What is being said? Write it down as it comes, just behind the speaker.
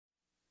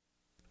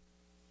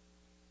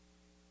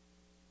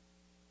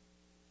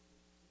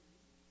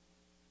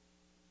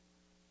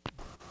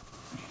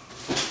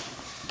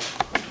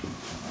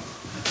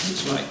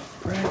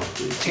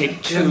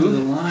tape End of the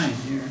 2. line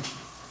here.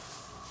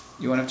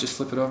 You want to just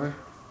flip it over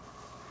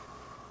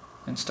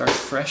and start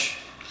fresh?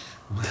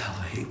 Well,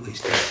 I hate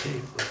wasting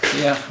tape. But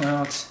Yeah,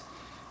 well, it's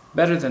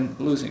better than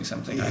losing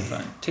something, I Yeah.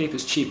 find. Tape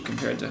is cheap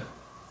compared to...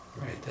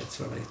 right, that's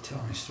what I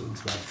tell my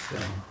students about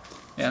film.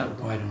 Yeah. So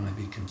why don't I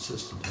be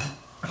consistent? Huh?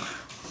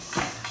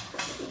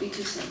 It'll be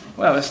too simple.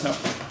 Well, there's no...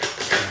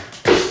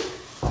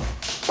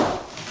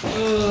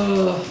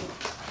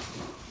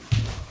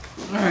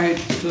 All right,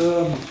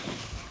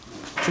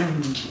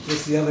 turn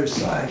this the other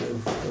side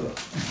of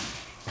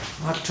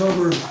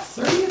October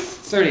 30th?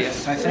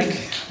 30th, I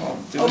think. Well,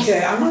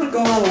 Okay, I'm going to go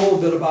on a little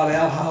bit about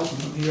Al Houghton,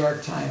 the New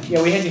York Times.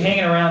 Yeah, we had you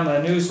hanging around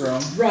the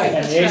newsroom Right,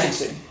 and the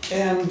that's right. agency.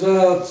 And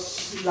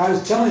I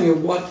was telling you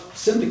what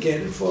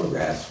syndicated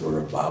photographs were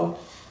about.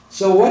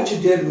 So what you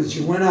did was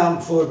you went out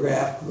and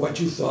photographed what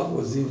you thought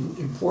was the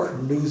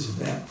important news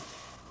event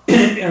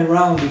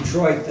around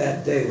Detroit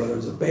that day, whether it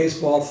was a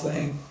baseball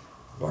thing,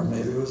 or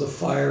maybe it was a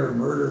fire, or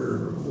murder,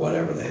 or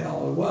whatever the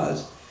hell it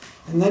was.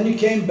 And then you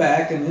came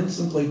back and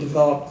instantly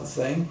developed the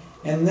thing,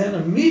 and then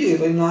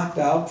immediately knocked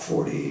out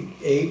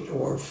 48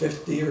 or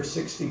 50 or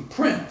 60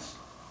 prints,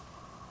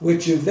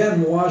 which you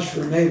then washed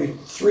for maybe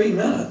 3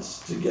 minutes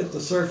to get the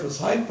surface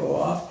hypo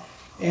off,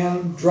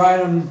 and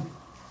dried them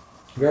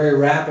very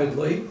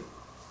rapidly,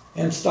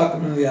 and stuck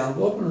them in the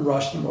envelope and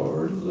rushed them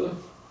over to the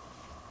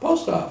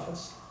post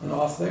office, and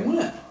off they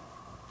went.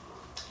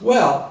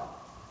 Well,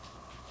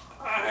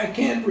 I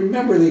can't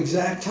remember the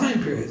exact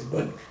time periods,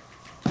 but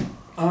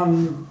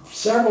on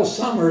several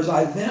summers,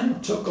 I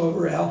then took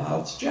over Al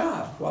Houghton's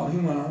job while he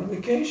went on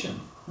vacation.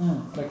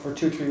 Like for a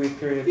 2-3 week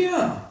period.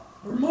 Yeah,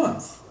 or a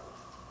month.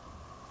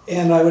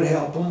 And I would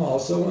help him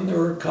also when there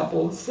were a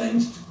couple of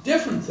things,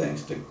 different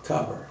things to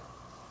cover.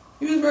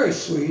 He was very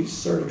sweet,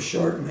 sort of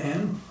short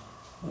man,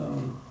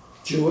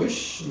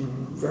 Jewish,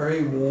 and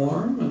very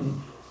warm,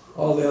 and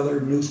all the other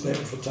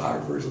newspaper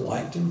photographers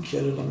liked him,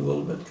 kidded him a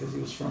little bit because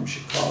he was from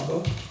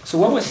Chicago. So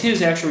what was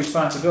his actual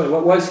responsibility?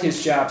 What was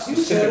his job He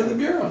was head of specifically? the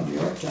bureau, New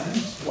York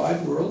Times,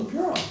 Wide World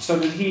Bureau. So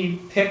did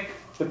he pick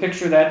the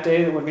picture that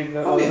day that would be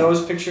Oh, yeah.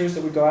 those pictures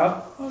that would go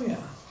out? Oh, yeah.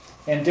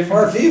 And Or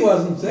different... if he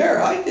wasn't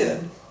there, I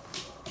did.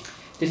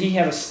 Did he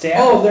have a staff?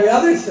 Oh, the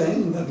other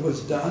thing that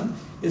was done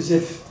is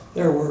if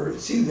there were,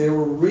 see, they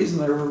were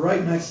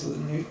right next to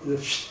the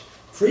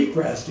Free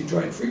Press,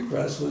 Detroit Free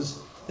Press,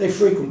 was they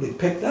frequently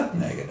picked up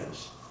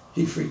negatives.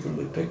 He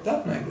frequently picked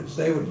up negatives.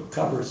 They would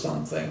cover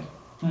something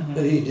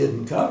that he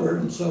didn't cover,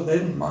 and so they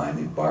didn't mind.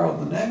 He borrowed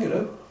the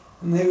negative,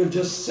 and they would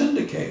just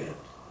syndicate it.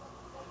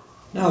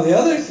 Now, the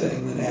other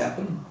thing that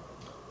happened,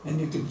 and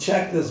you can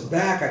check this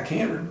back, I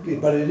can't,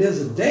 but it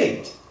is a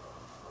date.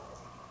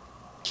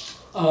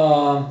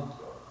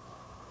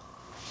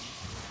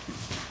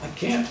 I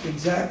can't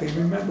exactly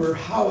remember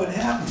how it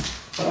happened,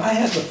 but I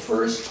had the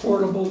first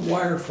portable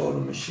wire photo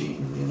machine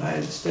in the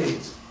United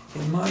States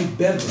in my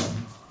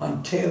bedroom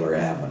on Taylor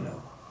Avenue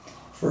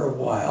for a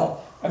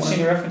while. I've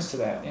seen a reference to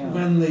that, yeah.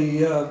 When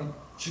the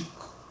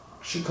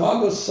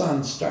Chicago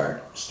Sun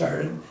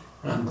started,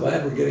 and I'm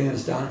glad we're getting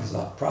this down because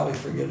I'll probably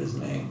forget his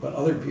name, but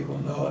other people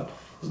know it.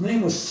 His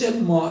name was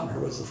Sid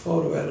Mautner, was the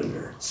photo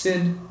editor.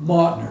 Sid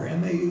Mautner,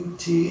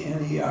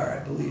 M-A-U-T-N-E-R,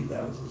 I believe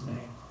that was his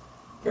name.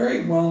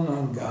 Very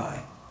well-known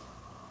guy.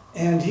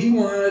 And he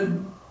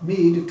wanted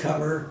me to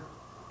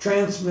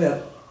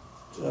transmit,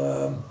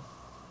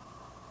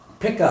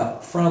 pick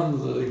up from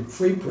the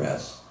Free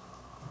Press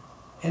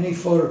any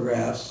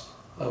photographs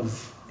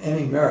of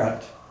any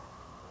merit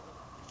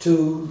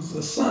to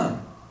the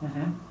Sun.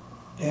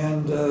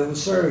 And it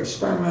was sort of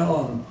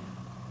experimental, and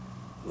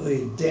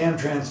the damn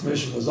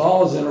transmission was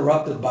always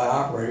interrupted by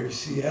operators.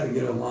 So you had to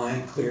get a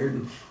line cleared,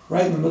 and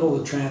right in the middle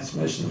of the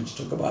transmission, which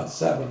took about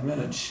 7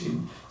 minutes,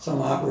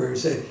 some operator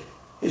said,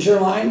 "Is your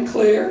line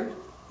clear?"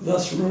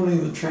 Thus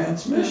ruining the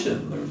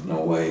transmission. There was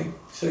no way,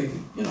 so you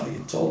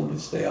told them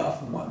to stay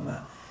off and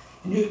whatnot.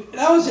 And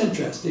that was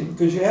interesting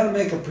because you had to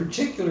make a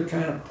particular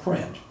kind of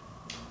print,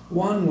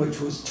 one which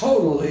was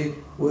totally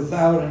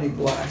without any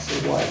blacks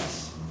or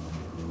whites.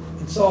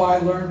 And so I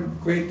learned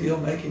a great deal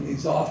making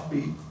these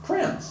offbeat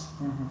prints.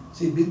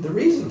 See, the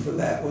reason for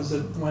that was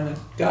that when it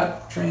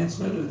got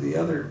transmitted to the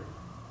other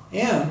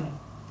end,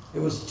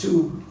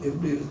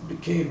 it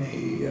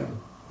became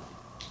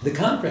the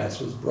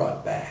contrast was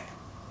brought back.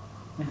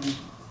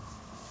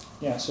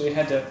 Yeah, so you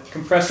had to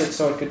compress it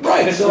so it could...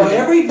 Right, fit so through the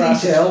every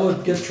process. detail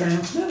would get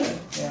transmitted.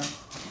 Yeah.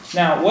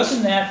 Now,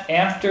 wasn't that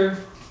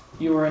after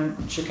you were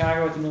in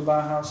Chicago at the new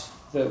Bauhaus,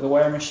 the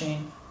wire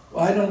machine?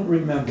 Well, I don't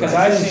remember. 'Cause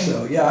I I've think seen-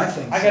 so. Yeah, I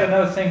think so. I got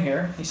another thing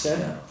here, he said,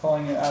 Yeah.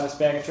 pulling out his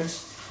bag of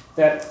tricks,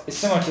 that is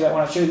similar to that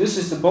one I showed you. This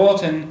is the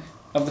bulletin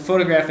of the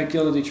Photographic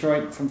Guild of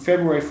Detroit from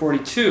February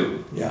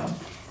 '42. Yeah.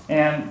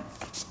 And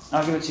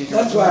I'll give it to you.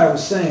 That's why I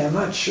was saying, I'm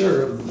not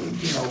sure,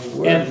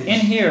 where And these... in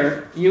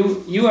here,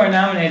 you are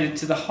nominated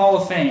to the Hall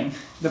of Fame,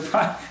 the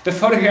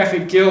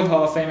Photographic Guild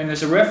Hall of Fame, and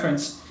there's a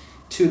reference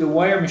to the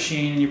wire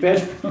machine in your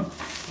bedroom.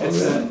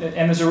 Really?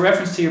 And there's a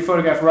reference to your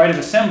photograph right of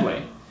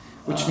assembly,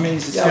 which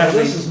means it's got to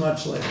this be... is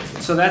much later.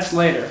 So that's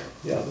later.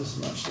 Yeah, this is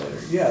much later.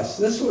 Yes,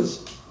 this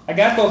was... I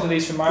got both of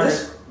these from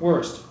Margaret.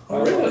 worst.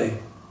 Oh, really?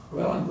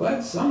 Well, I'm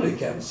glad somebody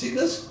kept it. See,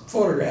 this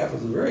photograph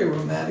is a very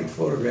romantic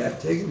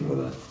photograph taken with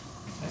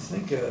I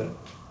think a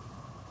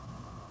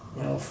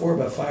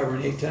 4x5 or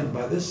an 810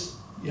 by this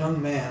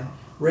young man,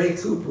 Ray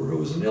Cooper, who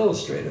was an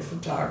illustrator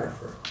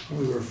photographer. And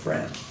we were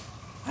friends.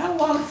 I had a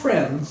lot of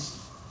friends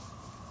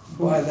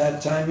by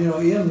that time,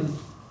 in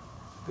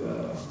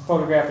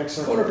Photographic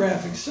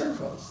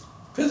circles.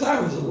 Because I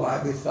was a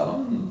lively fellow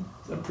and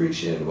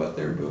appreciated what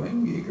they were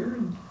doing, eager.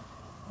 And,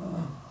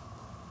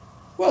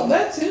 well,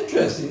 that's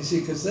interesting, you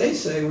see, because they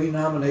say we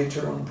nominate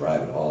to our own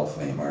private Hall of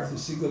Fame Arthur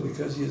Siegel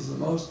because he is the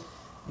most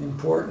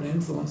important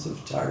influence of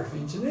photography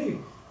in today,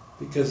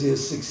 because he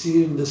has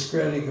succeeded in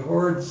discrediting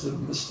hordes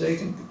of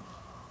mistaken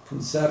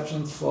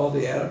conceptions,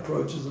 faulty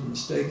approaches, and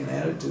mistaken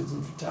attitudes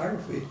in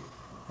photography,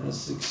 and has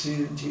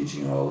succeeded in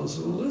teaching all those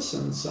who will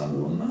listen, and some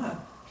will not,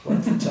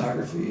 what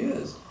photography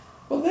is.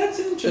 Well, that's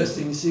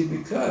interesting, you see,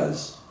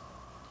 because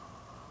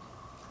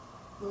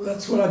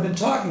that's what I've been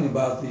talking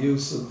about, the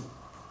use of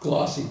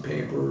glossy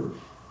paper,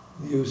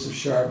 the use of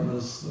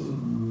sharpness, the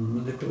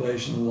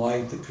manipulation of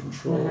light, the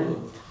control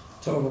of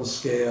total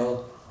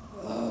scale.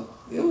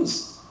 It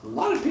was, a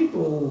lot of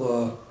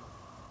people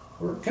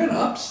were kind of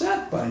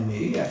upset by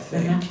me, I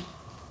think.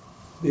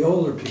 The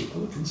older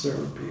people, the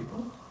conservative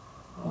people.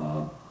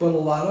 But a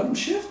lot of them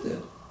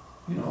shifted.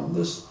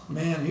 This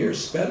man here,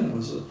 Spedden,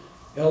 was an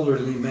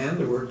elderly man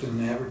that worked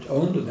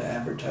owned an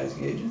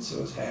advertising agent,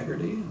 so was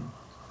Haggerty, and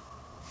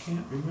I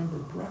can't remember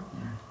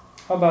Bruckner.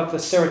 How about the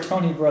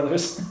Serotonin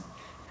brothers?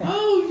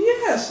 Oh,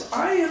 yes,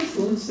 I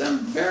influenced them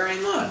very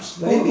much.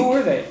 Who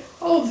were they?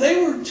 Oh,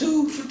 they were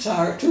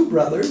two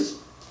brothers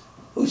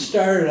who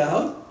started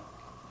out,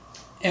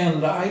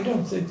 and I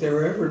don't think they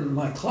were ever in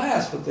my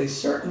class, but they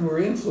certainly were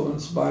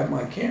influenced by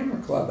my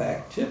camera club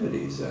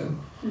activities, and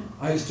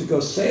I used to go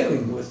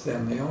sailing with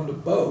them. They owned a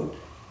boat,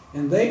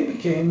 and they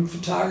became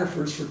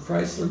photographers for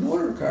Chrysler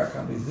Motor Car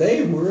Company.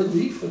 They were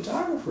the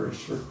photographers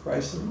for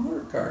Chrysler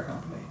Motor Car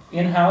Company.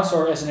 In-house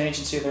or as an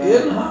agency of their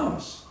own?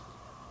 In-house.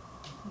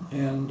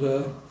 And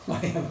I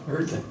haven't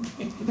heard that.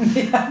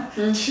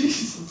 Yeah.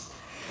 Jesus.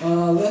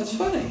 That's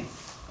funny.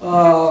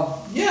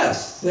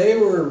 Yes, they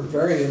were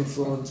very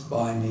influenced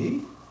by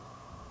me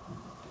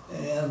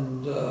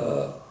and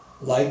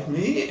liked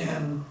me.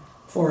 And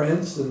for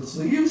instance,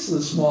 the use of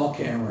the small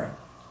camera,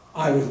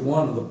 I was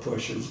one of the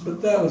pushers,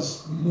 but that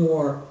was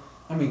more,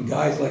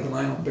 guys like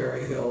Lionel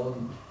Berryhill,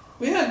 and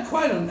we had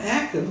quite an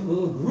active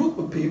little group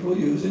of people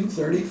using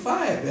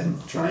 35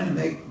 and trying to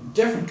make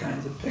different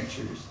kinds of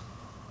pictures.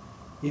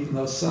 Even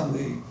though some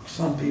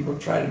people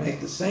try to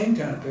make the same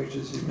kind of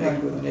pictures you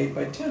make with an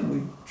 8x10,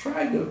 we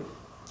tried to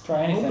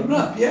open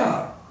up,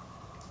 yeah.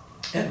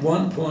 At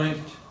one point,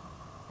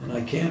 and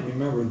I can't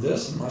remember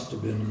this, it must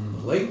have been in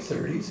the late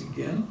 30s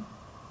again,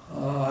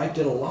 I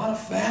did a lot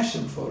of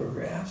fashion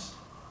photographs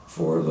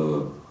for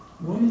the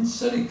Women's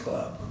City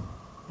Club.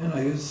 And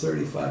I used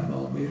 35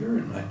 millimeter,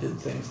 and I did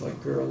things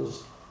like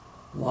girls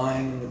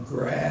lying in the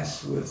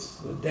grass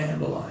with the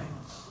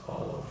dandelions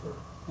all over.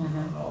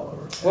 All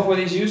over. What were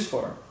these used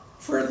for?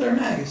 For their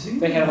magazine.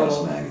 They had a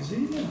little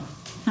magazine,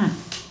 yeah.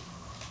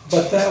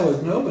 But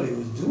nobody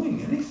was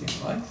doing anything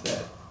like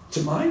that,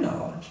 to my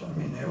knowledge.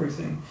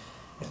 Everything.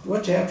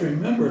 What you have to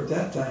remember at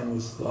that time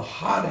was the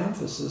hot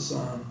emphasis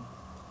on,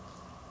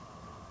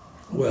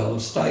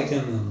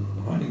 Steichen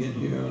and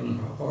Hoenigen-Yoon and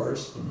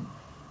Horst and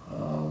a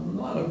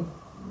lot of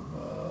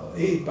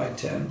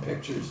 8x10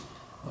 pictures.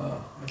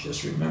 I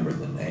just remembered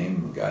the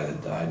name, the guy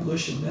that died,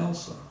 Lucia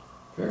Nelson.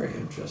 Very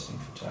interesting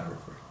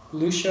photographer.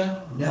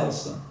 Lucia?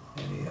 Nelson,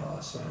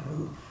 N-E-L-S-O-N,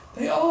 who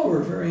they all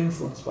were very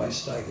influenced by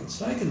Steichen.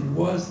 Steichen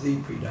was the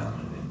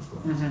predominant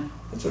influence.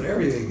 That's what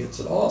everybody gets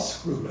it all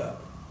screwed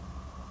up.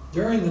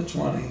 During the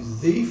 20s,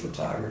 the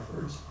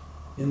photographers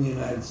in the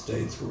United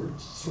States were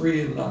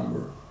three in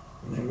number.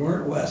 And they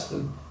weren't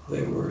Weston.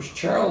 They were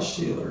Charles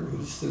Sheeler,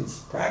 who's since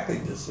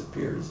practically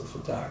disappeared as a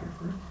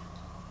photographer,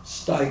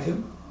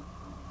 Steichen,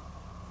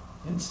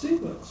 and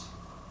Stieglitz.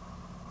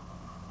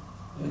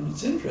 And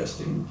it's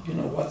interesting,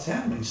 what's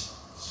happening.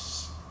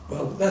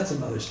 Well, that's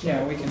another story.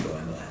 Yeah, we can go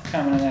into that.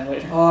 Comment on that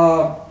later.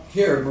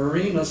 Here,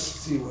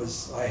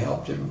 Marinas, I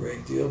helped him a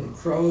great deal, and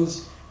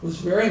Crows was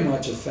very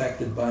much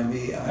affected by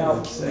me, I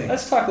would think.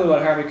 Let's talk a little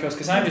about Harvey Crows,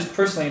 because I'm just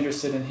personally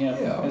interested in him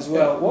as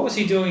well. What was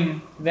he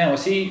doing then?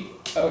 Was he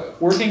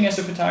working as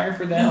a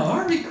photographer then? No,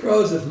 Harvey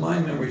Crows, if my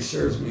memory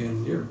serves me,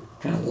 and you're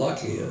kind of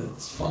lucky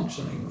it's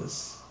functioning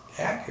this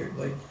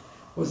accurately,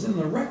 was in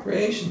the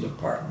recreation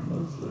department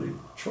of the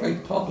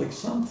Detroit Public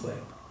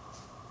something.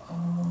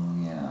 Oh,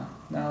 yeah.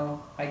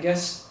 No, I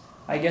guess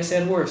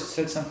Ed Worst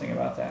said something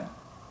about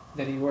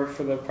that he worked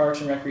for the Parks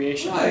and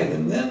Recreation. Right,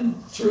 and then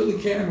through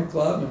the camera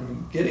club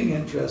and getting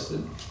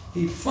interested,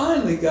 he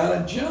finally got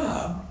a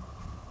job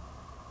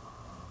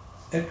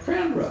at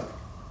Cranbrook.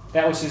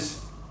 That was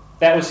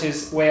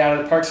his way out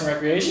of the Parks and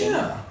Recreation?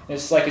 Yeah.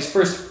 It's like his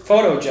first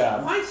photo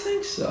job. I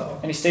think so.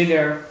 And he stayed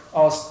there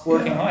all his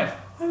working life.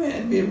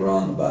 I'd be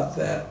wrong about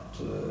that.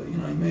 He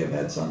may have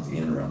had something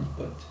interim,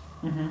 but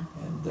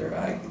and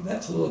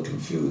that's a little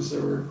confused.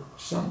 There were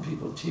some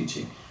people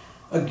teaching.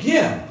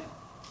 Again,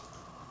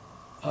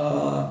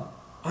 I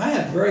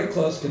had very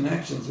close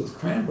connections with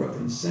Cranbrook,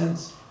 and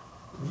since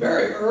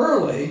very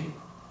early,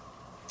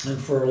 and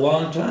for a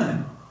long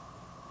time,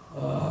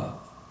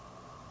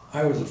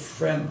 I was a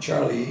friend of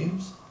Charlie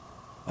Eames.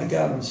 I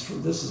got him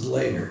this is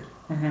later,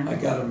 I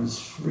got him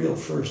his real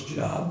first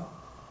job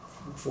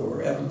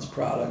for Evans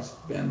Products,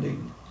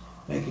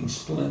 making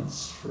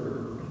splints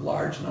for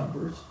large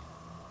numbers.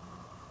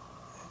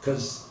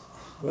 Because,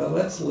 well,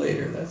 that's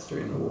later, that's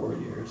during the war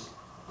years.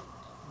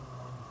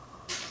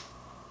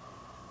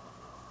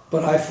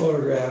 But I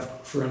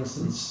photographed, for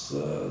instance,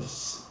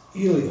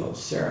 Elio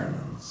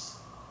Saarinen,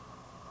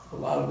 a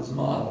lot of his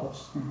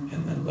models,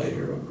 and then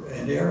later,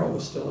 and Arrow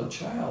was still a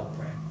child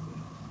practically.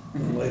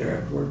 And later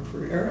I worked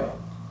for Arrow.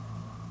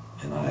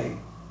 And I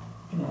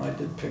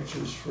did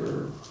pictures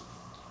for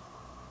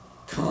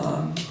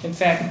Kahn. In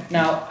fact,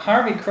 now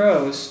Harvey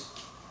Crows,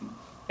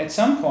 at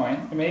some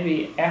point,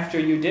 maybe after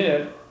you did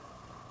it,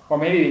 or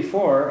maybe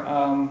before,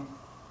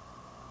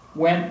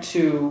 went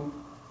to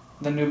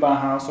the new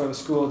Bauhaus or the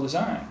School of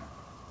Design.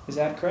 Is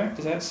that correct?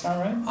 Does that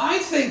sound right? I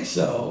think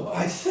so.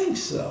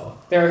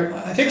 There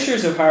are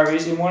pictures of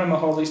Harvey's in one of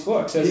Maholi's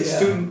books as a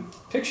student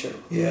picture.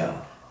 Yeah.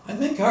 I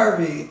think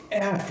Harvey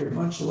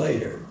much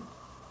later.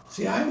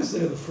 See, I was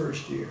there the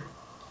first year.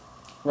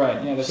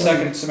 Right, yeah, the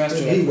second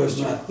semester. He was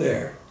not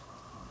there.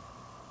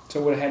 So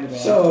it would have had to be.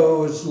 So it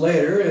was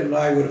later, and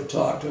I would have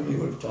talked to him, he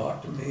would have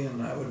talked to me,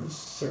 and I would have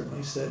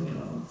certainly said,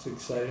 it's an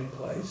exciting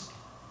place,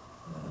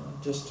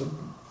 just to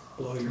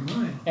blow your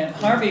mind. And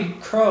Harvey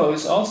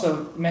Crows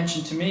also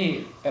mentioned to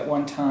me at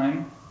one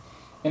time,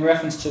 in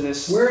reference to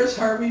this. Where is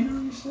Harvey now,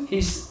 you said?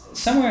 He's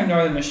somewhere in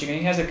northern Michigan.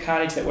 He has a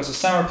cottage that was a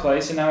summer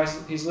place, and now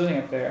he's living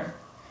up there.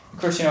 Of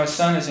course, his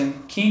son is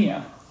in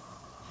Kenya.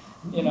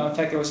 In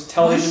fact, there was a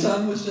television. My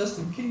son was just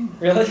in Kenya.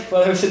 Really?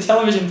 Well, there was a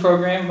television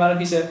program about him.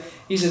 He's a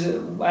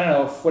I don't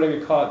know, whatever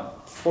you call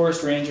it,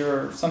 forest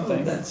ranger or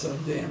something. Oh, that's so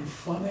damn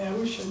funny. I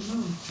wish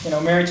I'd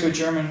known. Married to a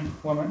German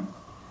woman,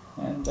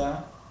 and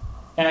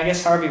I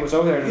guess Harvey was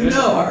over there to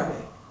visit.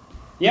 Harvey.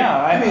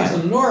 Yeah, I mean, he's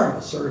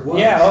enormous, or he was.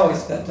 Yeah. Oh,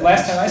 that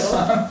last time I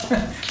saw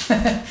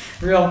him,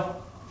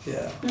 real.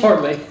 Yeah.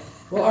 Portly.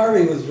 Well,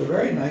 Harvey was a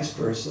very nice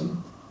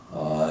person.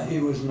 He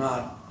was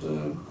not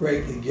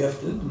greatly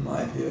gifted, in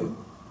my view.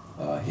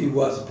 He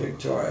was a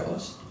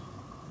pictorialist,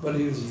 but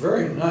he was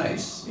very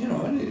nice,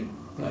 and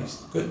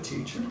nice, good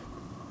teacher.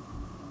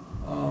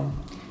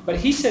 But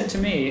he said to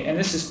me, and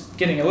this is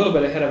getting a little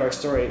bit ahead of our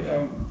story,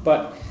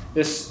 but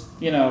this,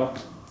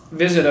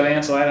 visit of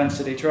Ansel Adams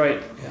to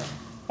Detroit,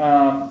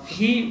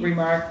 he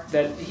remarked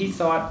that he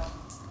thought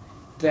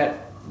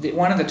that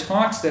one of the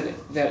talks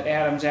that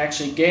Adams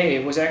actually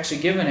gave was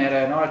actually given at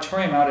an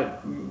auditorium out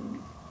at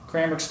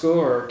Cranbrook School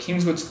or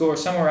Kingswood School or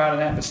somewhere out in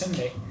that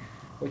vicinity,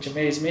 which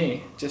amazed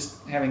me,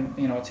 just having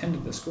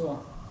attended the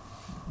school.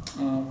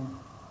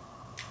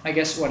 I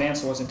guess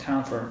Ansel was in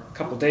town for a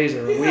couple of days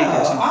or a week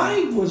or something.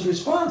 I was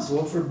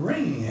responsible for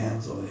bringing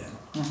Ansel in.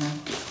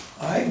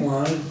 I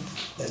wanted,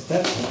 at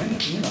that point,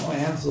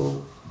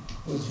 Ansel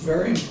was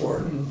very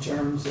important in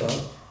terms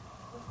of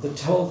the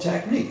whole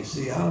technique. You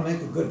see, how to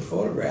make a good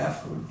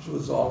photograph, which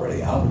was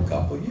already out a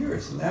couple of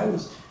years, and that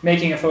was...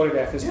 Making a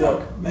photograph, his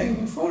book.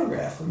 Making a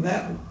photograph, and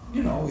that,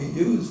 we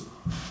used...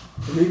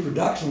 The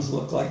reproductions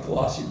look like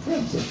glossy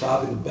prints. They're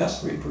probably the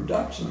best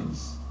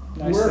reproductions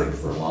worked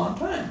for a long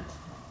time.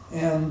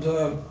 And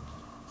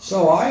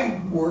so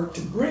I worked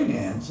to bring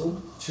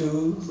Ansel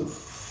to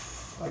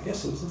I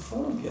guess it was the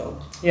Photo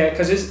Guild. Yeah,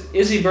 because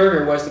Izzy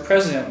Berger was the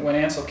president when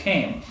Ansel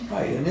came.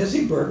 Right, and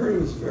Izzy Berger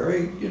was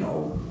very,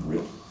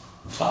 real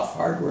tough,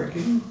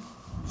 hardworking,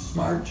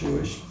 smart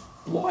Jewish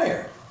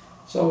lawyer.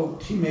 So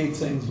he made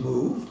things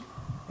move,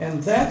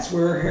 and that's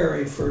where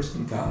Harry first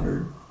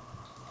encountered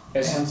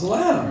Ansel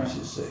Adams,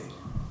 you see,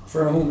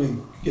 for whom he,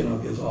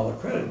 gives all the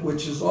credit,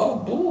 which is all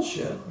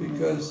bullshit,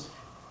 because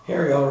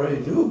Harry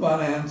already knew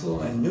about Ansel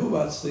and knew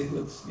about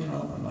Stieglitz,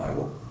 and I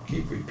will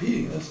keep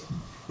repeating this.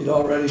 He'd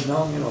already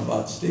known,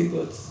 about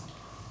Stieglitz.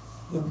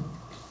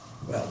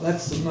 Well,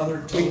 that's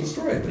another total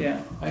story,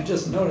 but I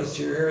just noticed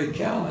here Eric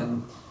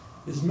Callan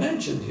is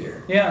mentioned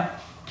here. Yeah.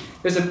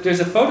 There's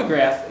a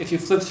photograph, if you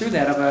flip through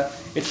that,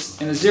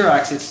 it's in the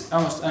Xerox, it's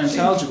almost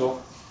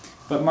unintelligible,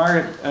 but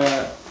Margaret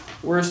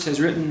Wurst has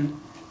written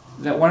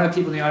that one of the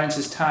people in the audience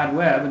is Todd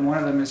Webb, and one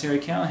of them is Harry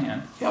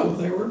Callahan. Yeah, well,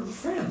 they were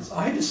friends.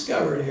 I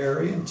discovered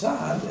Harry and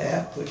Todd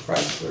at the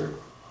Chrysler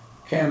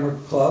Camera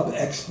Club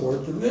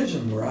Export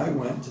Division, where I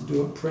went to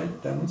do a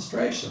print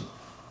demonstration.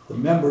 The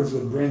members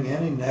would bring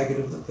any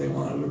negative that they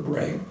wanted to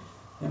bring,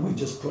 and we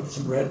just put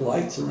some red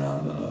lights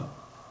around in a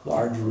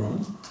large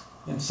room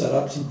and set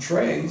up some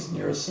trays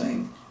near a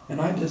sink,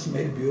 and I just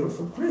made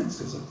beautiful prints,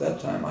 because at that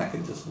time I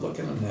could just look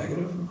at a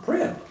negative and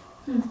print.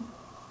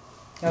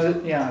 Now,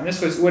 and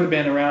this would have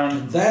been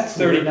around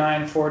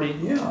 39, 40.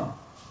 Yeah,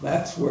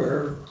 that's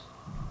where,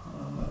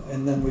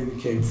 and then we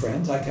became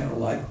friends. I kind of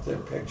liked their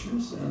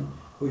pictures, and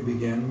we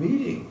began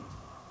meeting,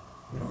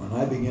 and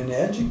I began to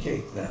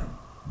educate them.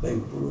 They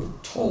were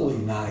totally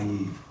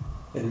naive.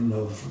 They didn't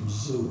know from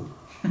zoo.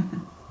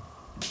 From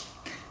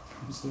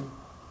zoo.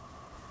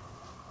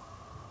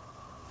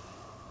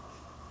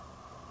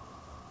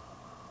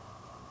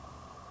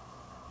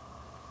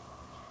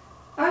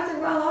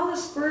 while all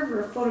this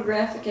fervor of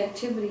photographic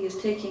activity is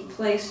taking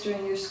place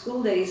during your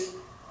school days,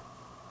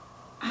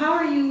 how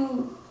are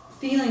you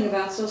feeling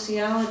about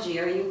sociology?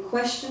 Are you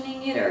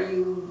questioning it? Are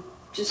you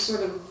just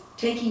sort of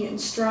taking it in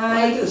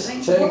stride? I just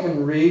take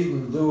and read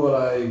and do what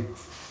I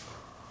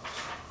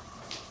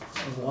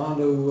want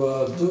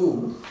to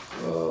do.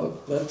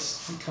 That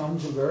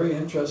becomes a very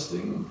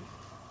interesting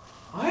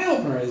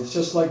eye-opener. It's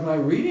just like my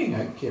reading.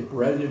 I kept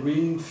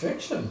reading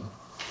fiction.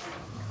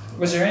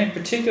 Was there any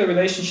particular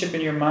relationship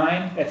in your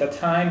mind at the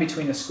time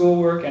between the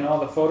schoolwork and all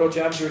the photo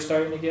jobs you were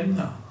starting to get?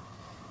 No.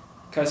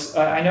 Because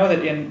I know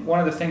that in one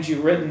of the things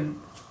you've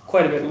written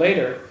quite a bit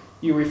later,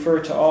 you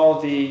refer to all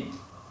the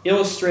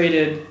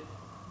illustrated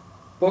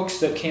books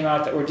that came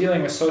out that were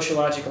dealing with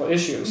sociological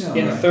issues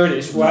in the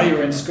 30s while you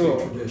were in school.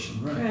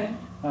 Tradition, right.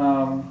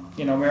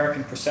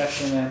 American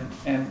Procession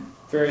and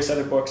various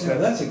other books. Yeah,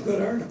 that's a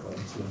good article.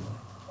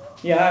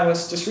 Yeah, I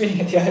was just reading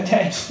it the other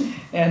day,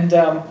 and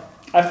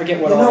I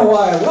forget what. You know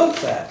why I wrote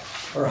that,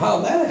 or how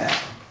that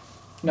happened?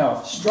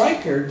 No.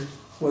 Stryker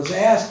was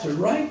asked to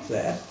write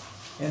that,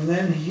 and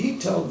then he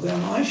told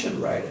them I should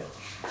write it.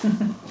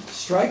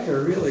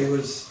 Stryker really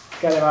was...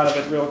 Got him out of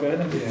it real good.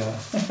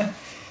 Yeah.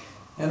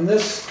 And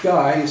this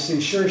guy, you see,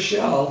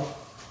 Scherschel,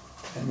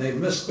 and they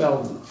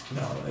misspelled it.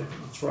 No,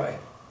 it's right.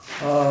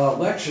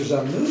 Lectures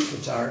on news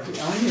photography.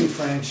 I knew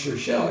Frank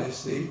Scherschel, you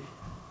see,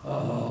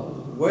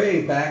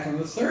 way back in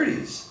the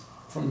 30s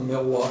from the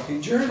Milwaukee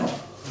Journal.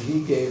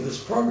 He gave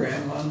this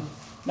program on...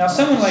 Now,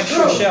 someone like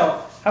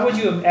Scherschel, how would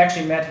you have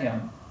actually met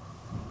him?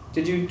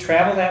 Did you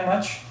travel that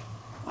much?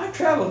 I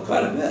traveled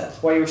quite a bit.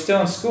 While you were still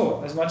in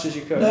school, as much as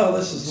you could? No,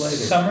 this is later.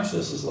 Summers?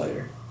 This is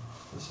later.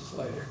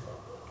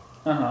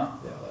 Uh-huh.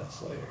 Yeah,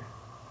 that's later.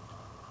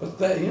 But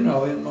that, in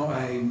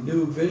my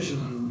New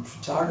Vision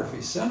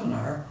photography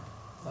seminar,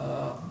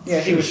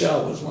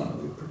 Scherschel was one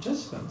of the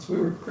participants. We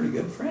were pretty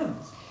good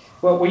friends.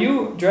 Well, were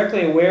you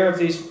directly aware of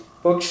these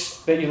books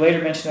that you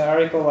later mentioned in that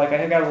article? Like,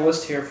 I got a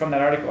list here from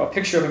that article, A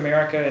Picture of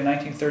America in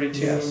 1932.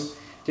 Yes.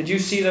 Did you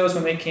see those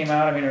when they came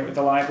out? I mean, at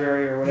the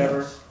library or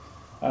whatever? Yes.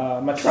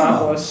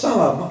 Metropolis? Some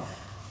of them.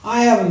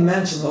 I haven't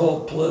mentioned the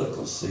whole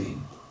political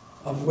scene,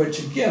 of which,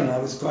 again, I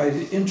was quite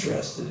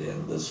interested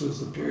in. This was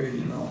the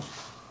period,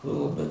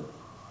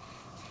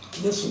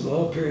 this was the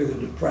whole period of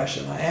the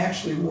Depression. I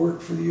actually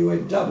worked for the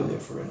UAW,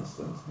 for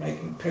instance,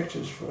 making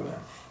pictures for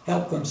them.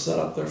 Helped them set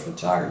up their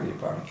photography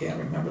department. I can't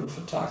remember the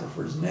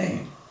photographer's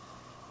name.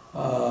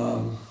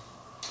 I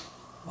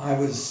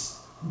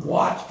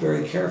watched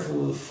very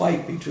carefully the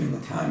fight between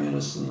the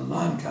communists and the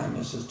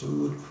non-communists as to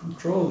who would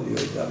control the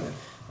UAW.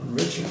 And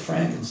Richard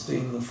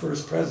Frankenstein, the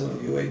first president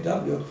of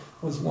UAW,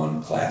 was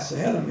one class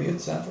ahead of me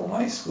at Central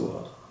High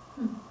School.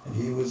 And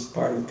he was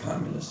part of the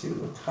communists. He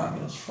was a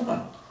communist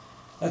front.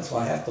 That's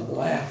why I have to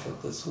laugh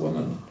at this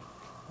woman,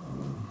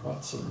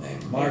 what's her name?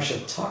 Marcia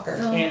Tucker.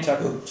 Ann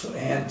Tucker.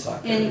 Ann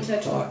Tucker. Annie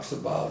Tucker. Talks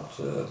about,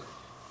 that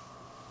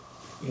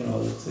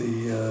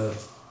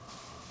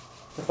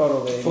The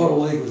Photo League. Photo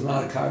League was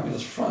not a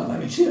communist front. I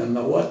mean, she didn't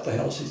know what the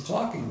hell she's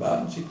talking about,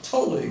 and she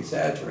totally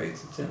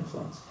exaggerates its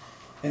influence.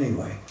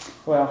 Anyway.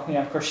 Well,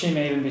 yeah, of course she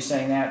may even be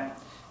saying that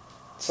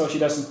so she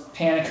doesn't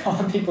panic. All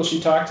the people she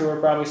talked to are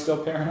probably still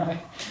paranoid.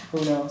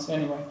 Who knows?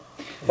 Anyway.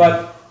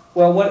 But,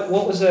 well, what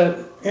was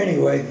the...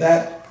 Anyway,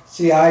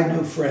 I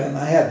knew friends.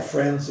 I had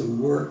friends who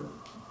worked...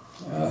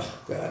 Oh,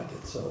 God,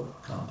 it's so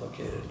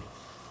complicated.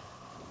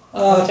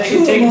 Take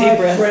a deep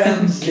breath.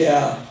 Friends,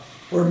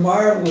 were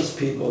marvelous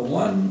people.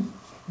 One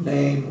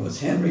name was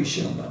Henry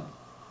Schumann,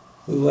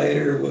 who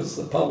later was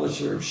the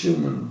publisher of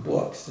Schumann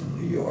Books in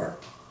New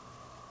York.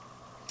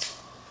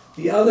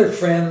 The other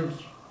friend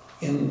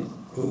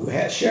who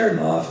had shared an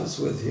office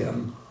with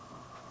him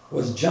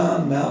was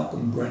John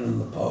Malcolm Brennan,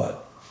 the poet.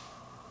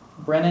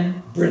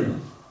 Brennan?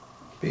 Brennan.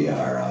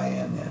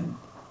 B-R-I-N-N.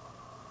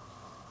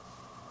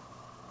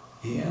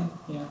 Ian?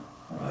 Yeah.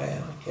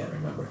 Ryan, I can't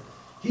remember.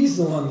 He's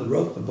the one that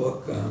wrote the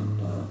book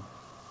on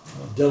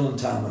Dylan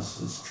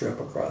Thomas's trip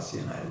across the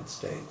United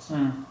States.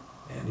 And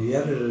he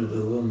edited a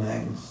little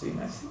magazine,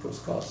 I think it was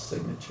called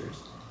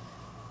Signatures.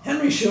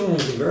 Henry Schumann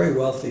was a very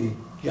wealthy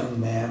young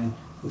man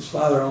whose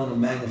father owned a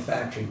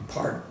manufacturing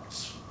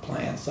parts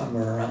plant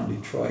somewhere around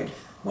Detroit.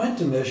 Went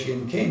to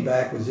Michigan, came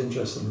back, was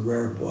interested in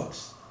rare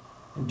books.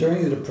 And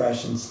during the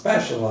Depression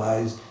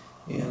specialized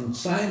in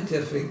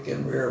scientific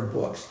and rare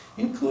books,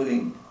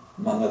 including,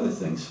 among other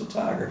things,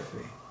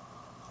 photography,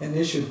 and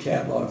issued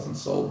catalogs and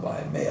sold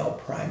by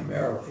mail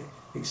primarily,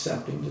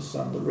 excepting to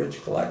some of the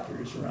rich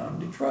collectors around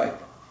Detroit.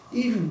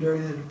 Even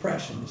during the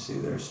Depression, you see,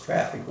 there's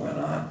traffic went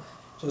on,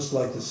 just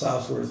like the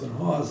Southworth and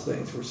Hawes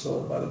things were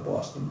sold by the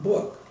Boston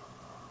Book.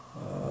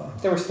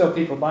 There were still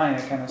people buying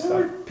that kind of stuff.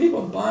 There were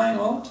people buying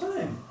all the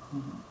time.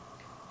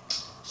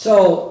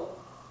 So,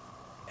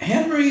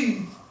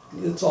 Henry,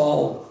 it's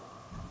all,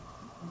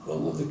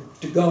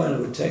 to go into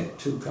it would take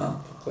too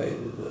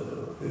complicated,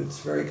 it's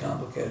very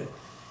complicated.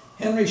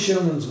 Henry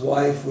Schumann's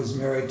wife was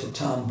married to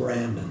Tom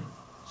Brandon.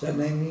 Does that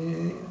name mean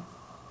anything?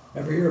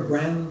 Ever hear of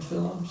Brandon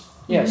Films?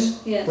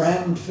 Yes. Yes.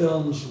 Brandon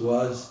Films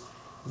was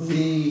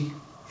the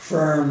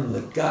firm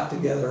that got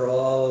together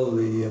all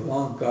the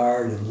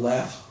avant-garde and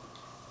left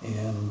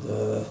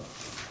and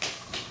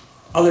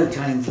other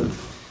kinds of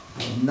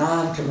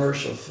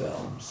non-commercial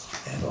films,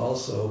 and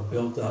also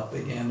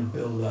began to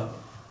build up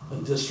a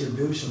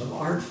distribution of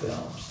art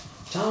films.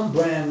 Tom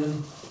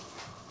Brandon's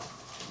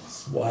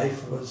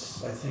wife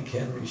was, I think,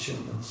 Henry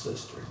Schumann's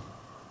sister.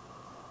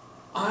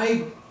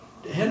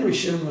 Henry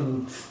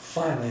Schumann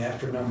finally,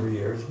 after a number of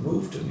years,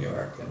 moved to New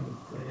York and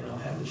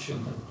had the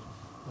Schumann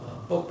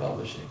book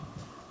publishing.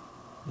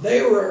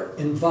 They were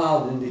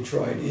involved in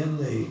Detroit in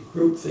the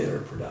group theater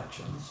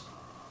productions.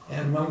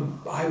 And when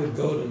I would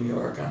go to New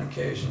York on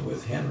occasion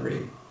with Henry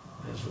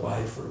and his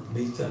wife, or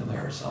meet them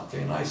there or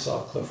something, and I saw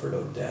Clifford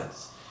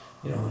Odets,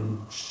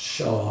 and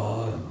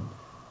Shaw and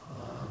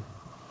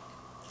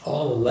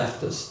all the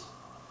leftist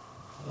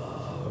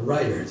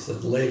writers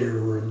that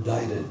later were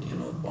indicted,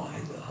 by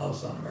the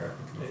House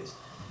On-American Committees.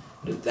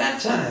 But at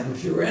that time,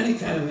 if you were any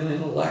kind of an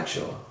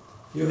intellectual,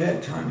 you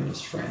had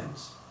communist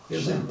friends. It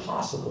was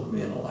impossible to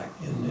be an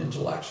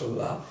intellectual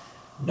without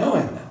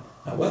knowing them.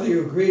 Now, whether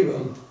you agreed with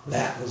them,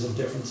 that was a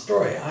different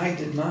story. I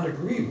did not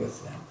agree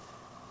with them,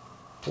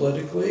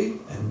 politically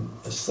and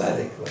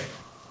aesthetically,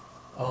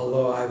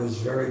 although I was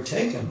very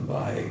taken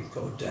by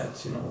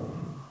Odets,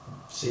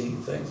 seeing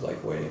things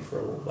like Waiting for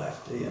a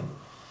Lefty and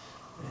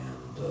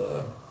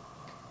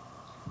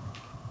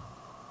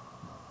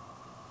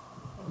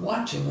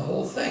watching the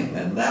whole thing.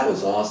 And that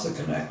was also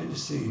connected, you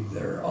see,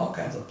 there are all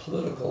kinds of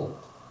political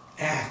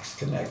acts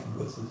connected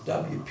with the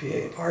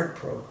WPA art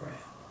program.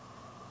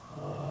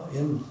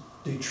 In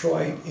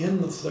Detroit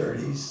in the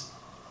 30s,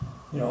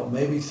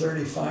 maybe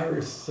 35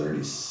 or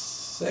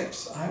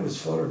 36, I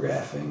was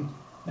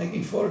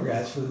making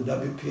photographs for the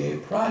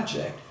WPA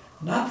project,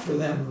 not for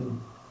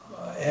them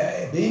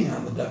being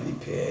on the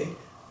WPA,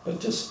 but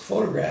just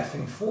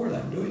photographing for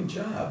them, doing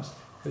jobs,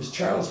 because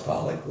Charles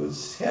Pollock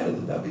was head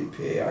of the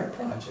WPA art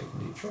project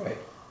in Detroit,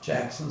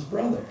 Jackson's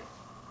brother.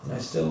 And I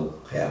still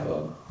have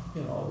a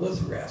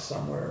lithograph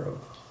somewhere of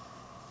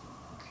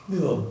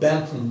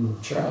Benton,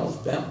 Charles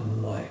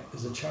Benton,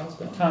 is it Charles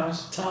Benton?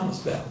 Thomas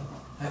Benton.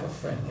 I have a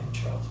friend named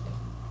Charles Benton.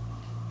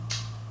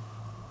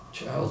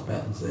 Charles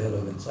Benton's the head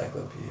of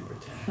Encyclopedia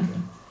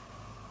Britannica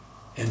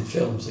and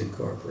Films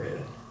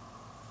Incorporated.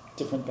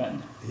 Different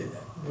Benton. Yeah.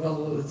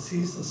 Well,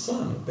 he's the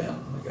son of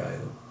Benton, the guy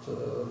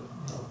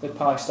that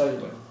Pollock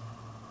studied with.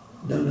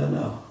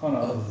 No. Oh, no.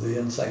 Of the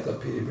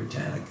Encyclopedia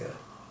Britannica,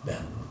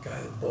 Benton, the guy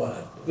that bought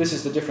it. This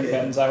is the different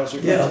Bentons I was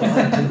referring to. Yeah,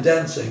 I'm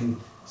condensing.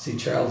 See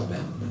Charles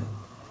Benton and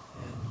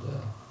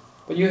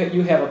But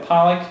you have a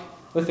Pollock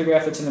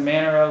lithograph that's in the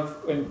manner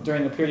of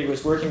during the period he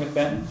was working with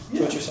Benton. Is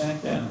what you're saying?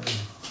 Yeah.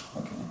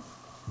 Okay.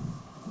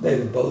 They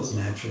would both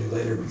naturally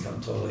later become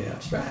totally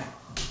abstract.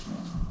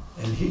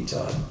 Yeah. And he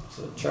taught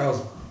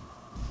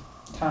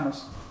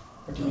Thomas.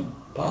 What do you mean?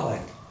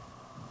 Pollock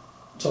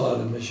taught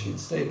at Michigan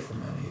State for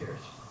many years.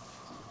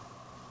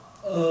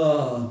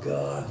 Oh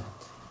God.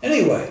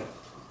 Anyway,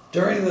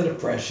 during the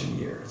Depression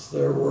years,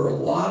 there were a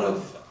lot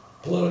of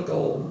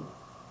political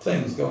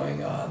things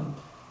going on.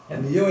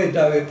 And the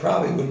UAW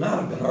probably would not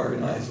have been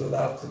organized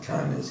without the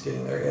communists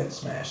getting their heads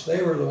smashed.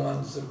 They were the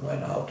ones that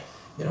went out,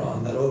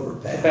 on that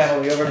overpass. The Battle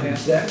of the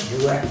Overpass. And that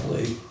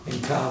directly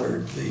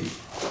encountered the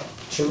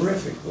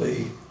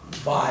terrifically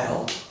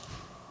vile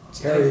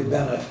Harry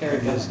Bennett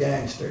and his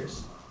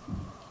gangsters,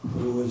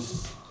 who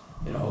was,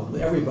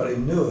 everybody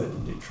knew it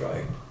in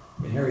Detroit.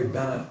 I mean, Harry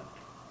Bennett,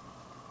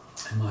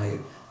 and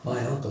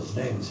my uncle's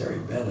name is Harry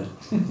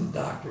Bennett, the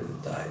doctor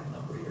that died a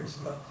number of years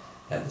ago,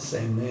 had the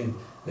same name.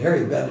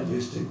 Harry Bennett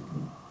used to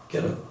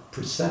get a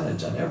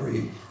percentage on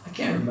I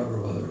can't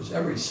remember whether it was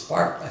every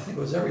spark, I think it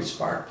was every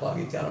spark plug,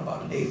 he got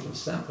about 1/8 of a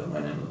cent that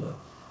went into the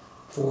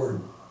Ford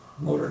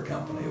Motor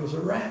Company. It was a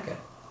racket.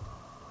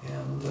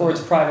 And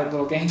Ford's private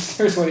little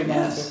gangsters, what he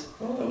meant to.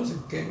 Well, it was a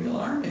real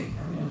army.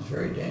 I mean, it was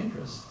very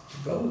dangerous to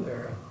go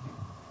there.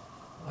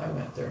 I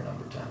went there a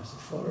number of times to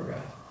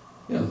photograph.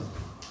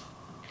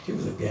 He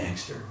was a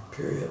gangster,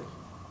 period.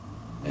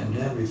 And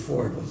Henry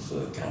Ford was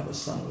kind of a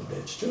son of a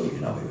bitch too. He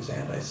was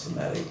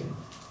anti-Semitic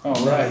and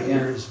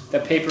years.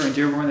 That paper in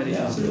Dearborn that he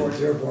supported.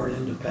 Dearborn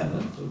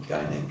Independent, a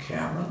guy named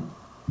Cameron,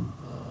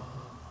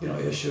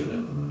 issued it,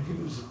 and he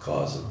was the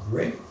cause of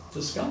great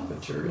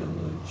discomfiture in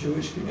the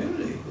Jewish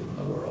community in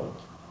the world.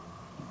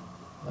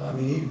 I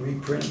mean, he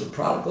reprinted the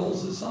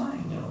Prodigal's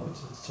design.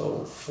 It's a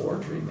total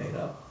forgery made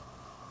up.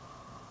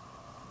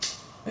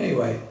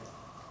 Anyway,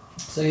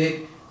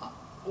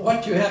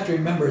 what you have to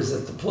remember is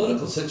that the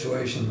political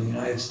situation in the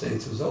United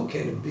States was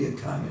okay to be a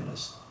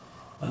communist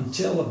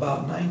until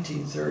about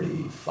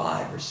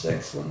 1935 or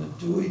 6, when the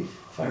Dewey,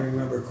 if I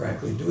remember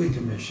correctly, Dewey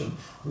Commission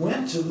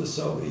went to the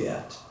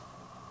Soviet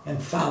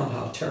and found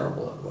how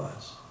terrible it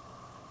was.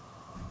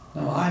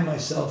 Now, I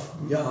myself,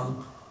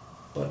 young,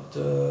 but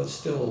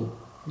still,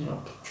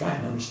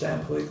 trying to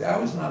understand politically, I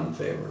was not in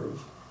favor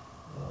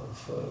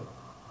of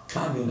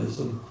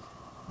communism.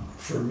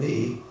 For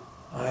me,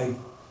 I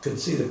could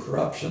see the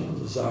corruption of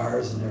the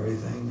czars and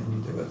everything,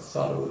 and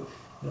thought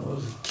it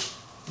was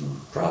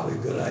probably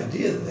a good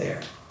idea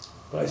there.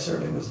 But I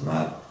certainly was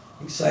not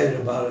excited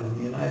about it in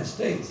the United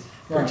States,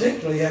 Right.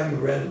 particularly having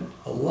read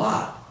a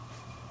lot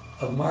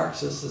of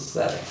Marxist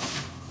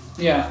aesthetics,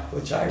 Yeah.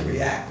 which I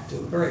reacted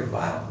to very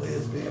violently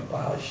as being a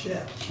pile of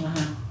shit.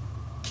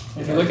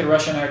 If you look at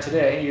Russian art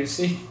today, you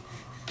see.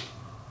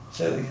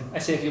 Say that again. I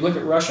say if you look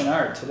at Russian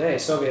art today,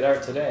 Soviet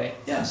art today,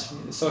 Yes.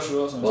 the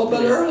socialism. Well, is but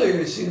pretty, earlier,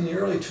 you see, in the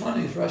early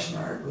 20s, Russian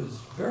art was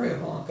very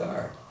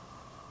avant-garde.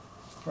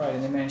 right,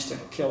 and they managed to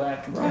kill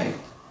that completely. Right.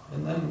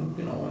 And then,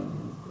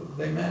 when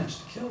they managed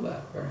to kill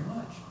that very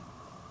much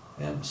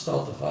and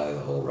stultify the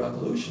whole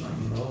revolution. I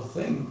mean, the whole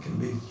thing can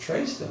be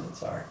traced in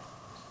its art.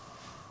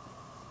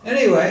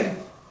 Anyway,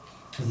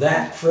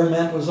 that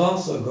ferment was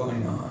also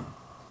going on.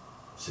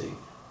 See,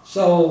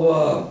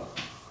 so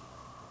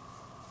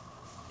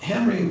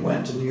Henry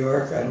went to New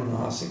York. I don't know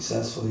how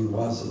successful he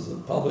was as a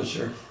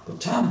publisher, but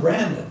Tom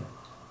Brandon,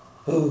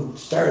 who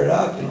started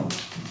out,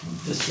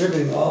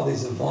 distributing all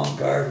these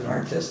avant-garde and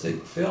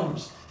artistic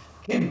films,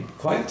 became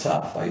quite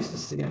tough. I used to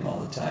see him all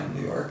the time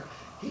in New York.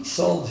 He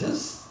sold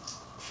his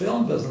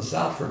film business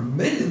out for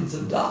millions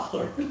of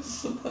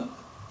dollars.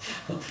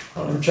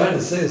 What I'm trying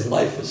to say is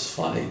life is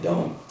funny.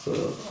 Don't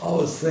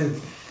always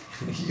think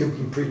you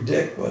can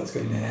predict what's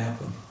going to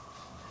happen.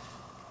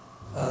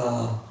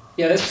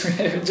 Yeah, that's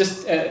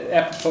just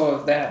apropos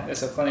of that.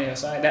 That's a funny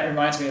aside. That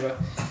reminds me of a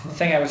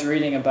thing I was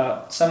reading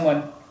about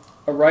someone,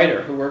 a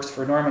writer who works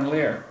for Norman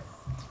Lear,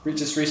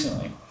 just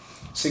recently,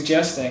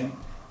 suggesting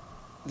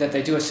that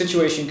they do a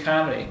situation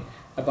comedy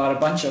about a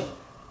bunch of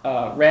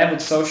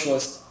rabid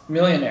socialist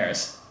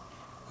millionaires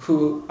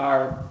who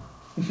are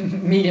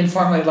meet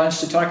informally at lunch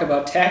to talk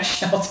about tax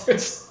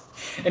shelters.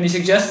 And he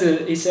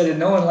said, and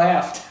no one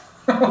laughed.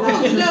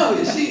 No,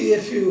 you see,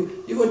 if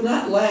you would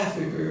not laugh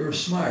if you were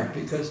smart,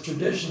 because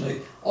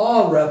traditionally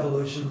all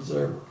revolutions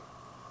are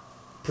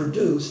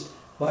produced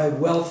by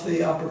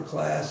wealthy, upper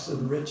class,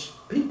 and rich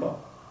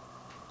people.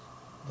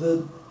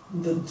 The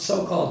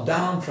so-called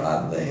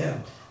downtrodden, they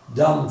have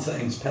dumb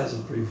things,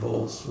 peasant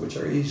revolts, which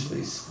are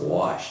easily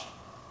squashed.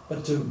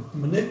 But to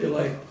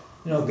manipulate,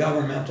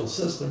 governmental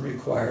system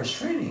requires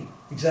training,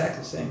 exactly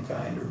the same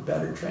kind or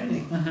better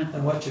training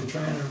than what you're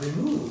trying to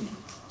remove.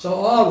 So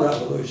all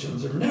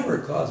revolutions are never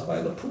caused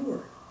by the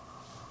poor.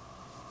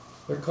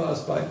 They're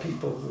caused by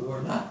people who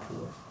are not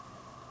poor.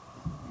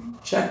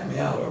 Check me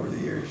out over the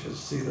years, you'll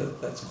see that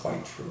that's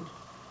quite true.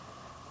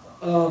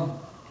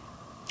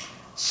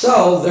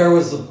 So there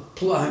was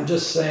I'm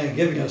just saying,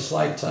 giving you a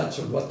slight touch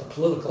of what the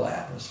political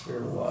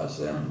atmosphere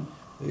was and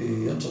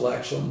the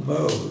intellectual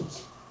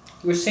modes.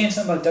 You were saying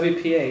something about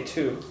WPA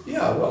too.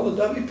 Yeah, well,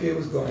 the WPA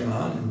was going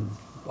on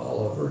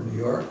all over, New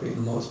York being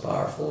the most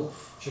powerful,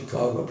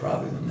 Chicago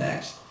probably the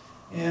next,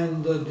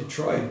 and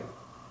Detroit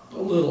a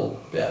little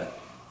bit.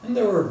 And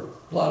there were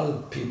a lot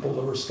of people,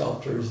 there were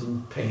sculptors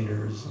and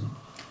painters,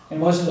 and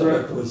most of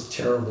it was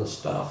terrible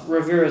stuff.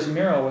 Rivera's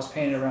mural was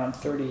painted around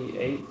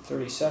 38,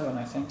 37,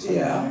 I think.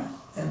 Yeah,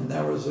 and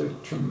there was a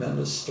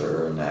tremendous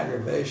stir and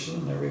aggravation,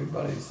 and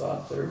everybody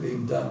thought they were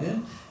being done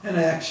in. And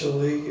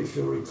actually, if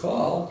you'll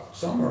recall,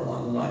 somewhere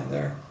along the line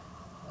there,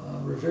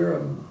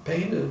 Rivera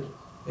painted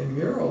a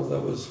mural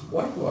that was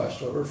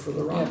whitewashed over for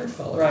the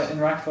Rockefellers. Right, in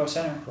Rockefeller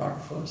Center.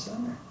 Rockefeller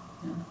Center.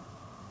 Yeah.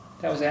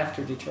 That was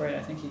after Detroit.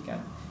 I think if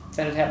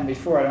that had happened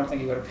before, I don't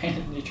think he would have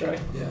painted in Detroit.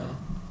 Yeah.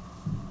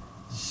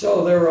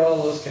 So there were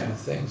all those kind of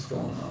things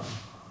going on.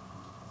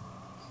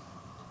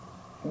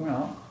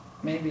 Well,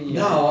 maybe...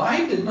 Now,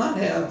 I did not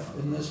have,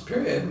 in this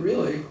period,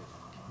 really,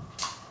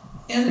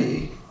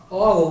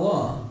 all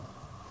along,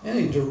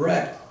 any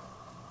direct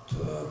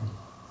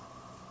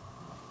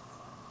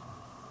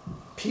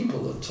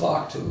people to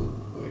talk to.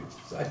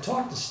 I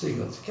talked to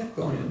Stieglitz, kept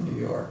going to New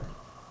York,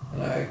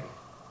 and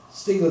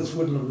Stieglitz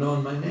wouldn't have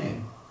known my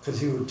name, because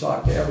he would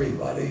talk to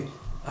everybody.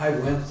 I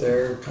went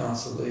there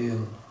constantly,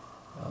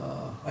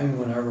 and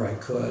whenever I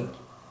could.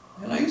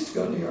 And I used to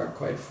go to New York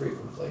quite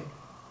frequently.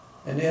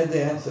 And Ed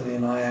Anthony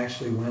and I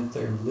actually went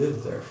there and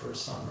lived there for a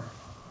summer,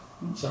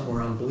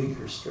 somewhere on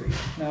Bleecker Street.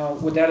 Now,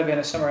 would that have been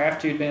a summer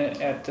after you'd been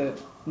at the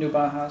New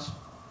Bauhaus?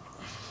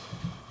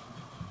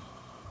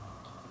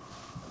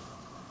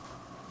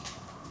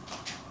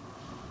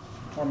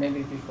 Or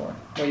maybe before?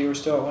 Well, you were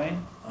still at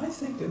Wayne? I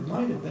think it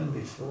might have been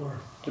before.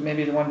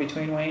 Maybe the one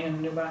between Wayne and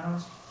the New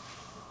Bauhaus?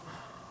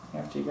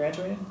 After you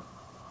graduated?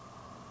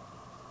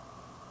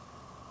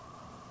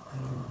 I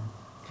don't know.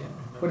 Can't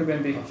remember. Would have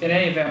been in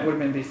any event, would have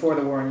been before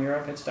the war in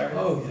Europe had started.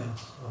 Oh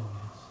yes. Oh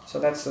yes. So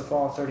that's the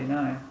fall of 39.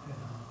 Yeah.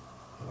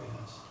 Oh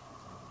yes.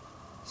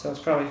 So it's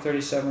probably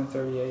 37,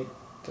 38,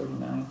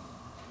 39,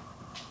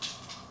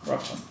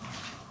 roughly.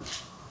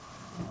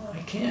 I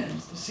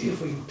can't see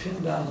if we can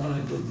pin down when I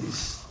did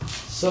these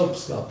soap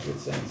sculpture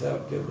things. That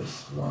would give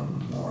us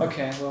one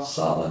more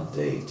solid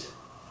date,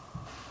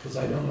 because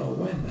I don't know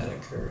when that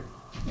occurred.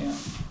 Yeah.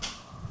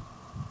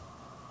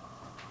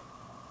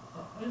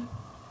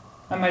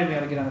 I might be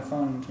able to get on the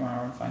phone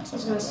tomorrow and find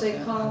something. I was going to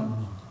say,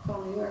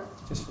 call New York.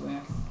 Just for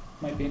that.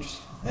 Might be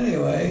interesting.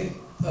 Anyway,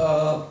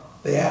 the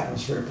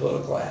atmosphere,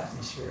 political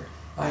atmosphere.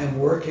 I am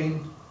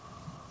working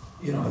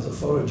as a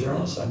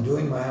photojournalist, I'm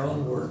doing my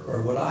own work,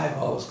 or what I've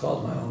always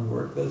called my own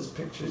work, those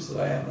pictures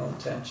that I have no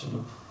intention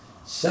of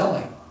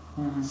selling.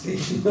 Mm-hmm.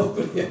 See,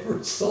 nobody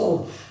ever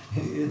sold,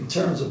 in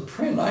terms of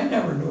print, I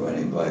never knew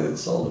anybody that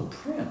sold a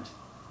print.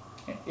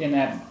 In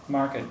that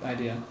market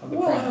idea of the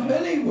Well, print.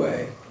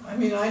 anyway, I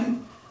mean,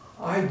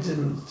 I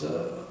didn't,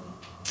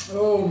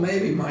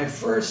 maybe my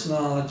first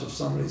knowledge of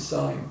somebody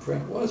selling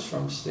print was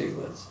from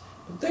Stieglitz,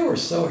 but they were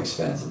so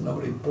expensive,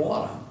 nobody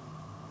bought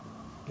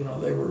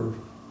them. They were,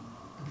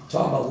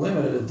 talking about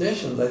limited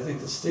editions, I think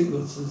the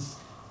Stieglitz's,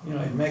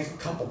 you'd make a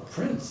couple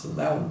prints and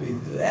that would be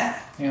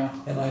that. Yeah.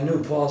 And I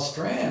knew Paul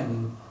Strand,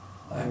 and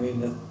I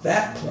mean, at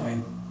that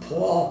point,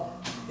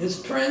 his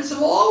prints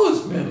have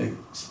always been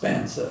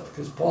expensive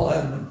because Paul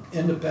had an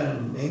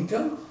independent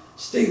income.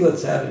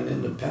 Stieglitz had an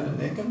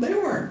independent income. They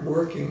weren't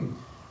working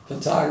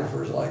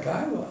photographers like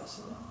I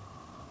was.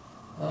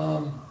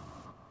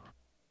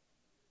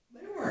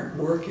 They weren't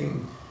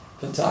working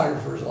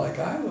photographers like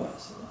I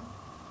was.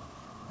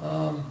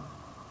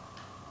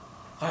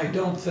 I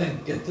don't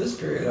think at this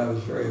period I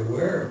was very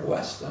aware of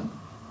Weston.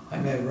 I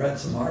may have read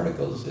some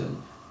articles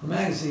in the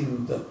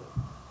magazine that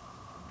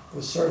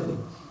was sort of the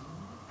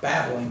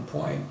battling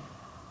point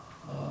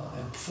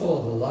and full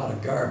of a lot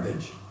of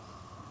garbage,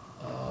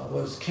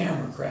 was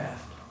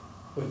Cameracraft,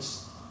 which...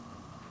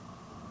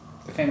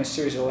 The famous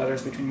series of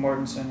letters between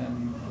Mortensen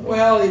and...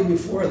 Well, even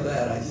before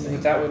that, I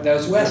think. That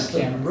was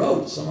Weston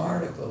wrote some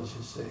articles,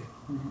 you see,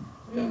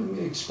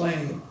 Mm-hmm.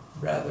 explaining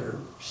a rather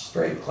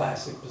straight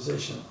classic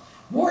position.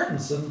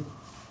 Mortensen,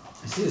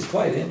 you see, is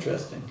quite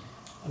interesting.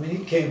 I mean,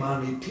 he came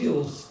on, he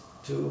appeals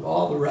to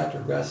all the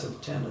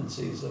retrogressive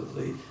tendencies of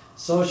the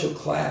social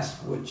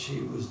class which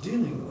he was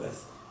dealing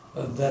with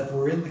that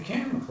were in the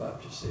camera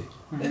club, you see.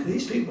 Mm-hmm.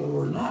 These people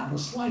were not in the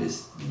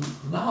slightest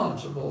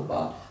knowledgeable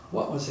about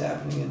what was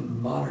happening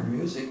in modern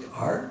music,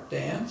 art,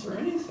 dance, or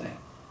anything.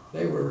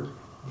 They were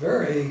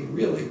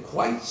really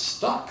quite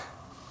stuck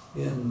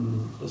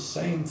in the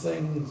same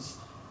things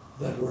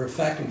that were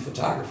affecting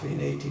photography in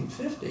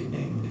 1850,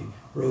 namely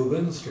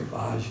Rubens,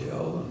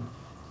 Caravaggio, and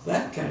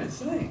that kind of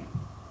thing.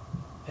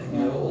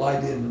 And the whole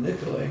idea of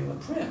manipulating the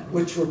print,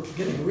 which we're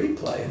getting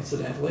replay,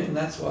 incidentally, and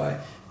that's why,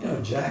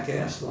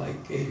 jackass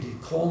like A.D.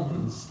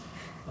 Coleman's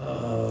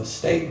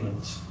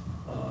statement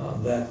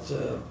that,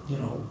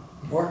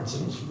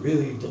 Mortensen was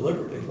really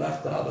deliberately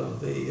left out of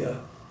the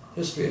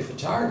history of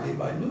photography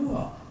by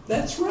Newell.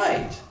 That's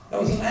right. That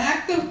was an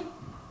act of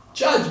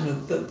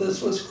judgment that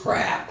this was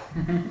crap.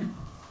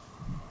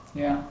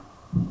 Yeah.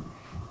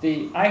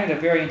 I had a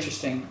very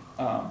interesting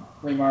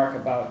remark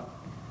about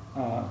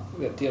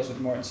that deals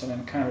with Mortensen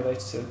and kind of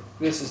relates to,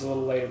 this is a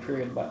little later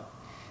period, but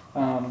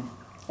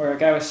where a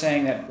guy was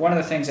saying that one of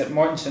the things that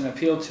Mortensen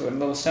appealed to in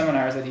little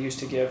seminars that he used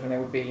to give, and they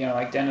would be,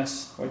 like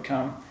Dennis would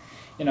come,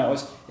 it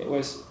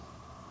was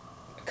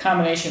a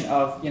combination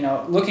of,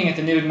 looking at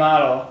the nude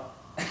model.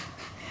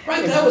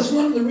 Right, that was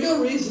one of the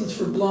real reasons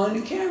for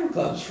belonging to camera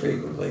clubs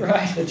frequently.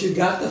 Right. That you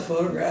got the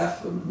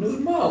photograph of nude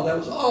model. That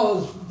was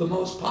always the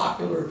most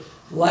popular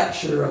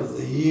lecture of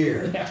the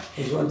year. Yeah.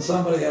 Was when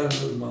somebody had a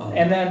nude model.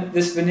 And then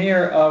this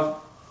veneer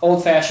of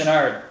old-fashioned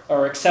art,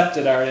 or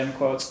accepted art in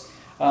quotes,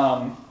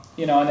 and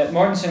that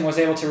Mortensen was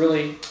able to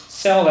really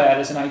sell that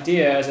as an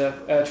idea, as an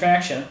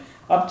attraction,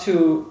 up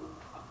to,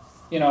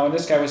 and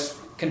this guy was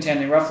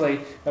contending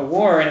roughly the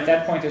war, and at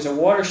that point there's a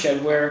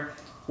watershed where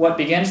what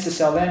begins to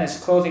sell then is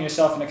clothing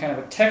yourself in a kind of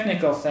a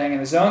technical thing,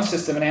 and the zone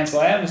system in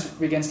Ansel Adams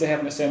begins to have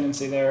an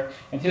ascendancy there,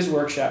 and his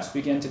workshops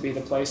begin to be the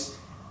place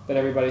that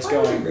everybody's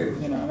going.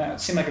 And that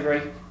seemed like a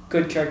very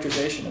good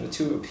characterization of the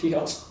two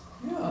appeals.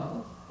 Yeah,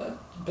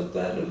 but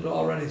that had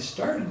already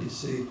started, you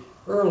see,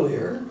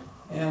 earlier,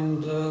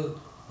 and the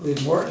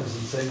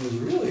Mortensen thing was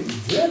really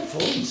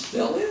dreadful and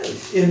still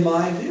is, in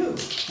my view.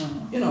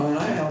 Mm-hmm.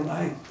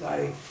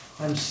 And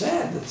I'm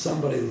sad that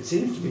somebody that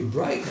seems to be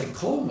bright, like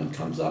Coleman,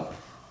 comes up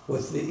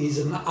with he's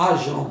an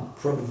agent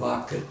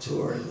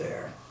provocateur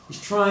there.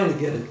 He's trying to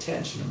get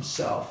attention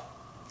himself.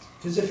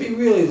 Because if he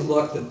really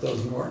looked at those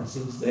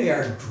Mortensens, they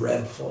are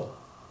dreadful.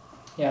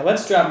 Yeah,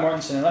 let's drop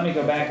Mortensen and let me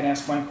go back and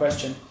ask one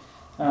question.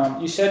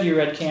 You said you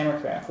read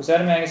Cameracraft. Was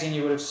that a magazine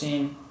you would have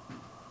seen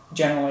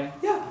generally?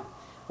 Yeah.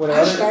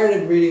 I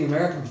started reading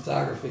American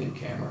Photography and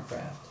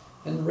Cameracraft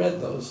and read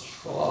those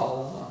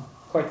all along.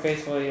 Quite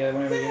faithfully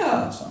whenever you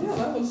found something. Yeah,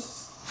 that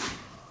was...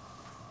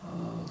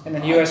 and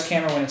then U.S.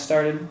 Camera when it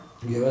started?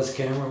 U.S.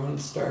 Camera when it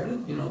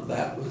started,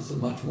 that was a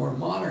much more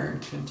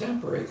modern,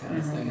 contemporary kind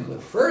of thing. And the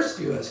first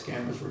U.S.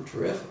 cameras were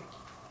terrific.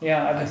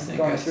 Yeah, I've been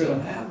going through them.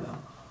 I have them.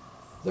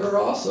 There are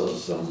also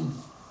some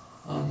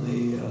on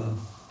the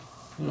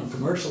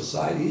commercial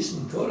side.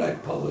 Eastman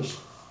Kodak published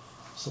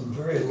some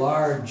very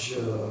large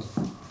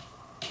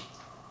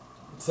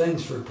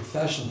things for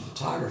professional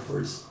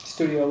photographers.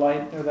 Studio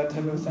Light or that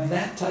type of thing?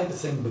 That type of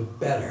thing, but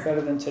better.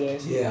 Better than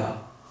today's? Yeah.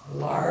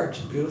 Large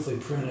and beautifully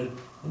printed.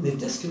 And they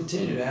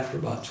discontinued after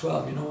about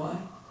 12. You know why?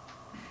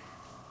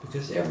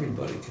 Because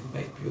everybody can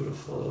make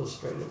beautiful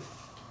illustrative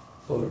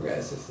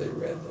photographs if they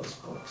read those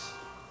books,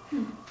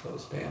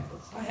 those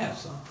pamphlets. I have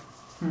some.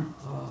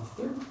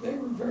 They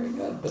were very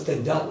good, but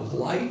they dealt with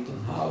light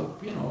and how,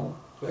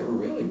 they were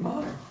really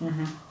modern.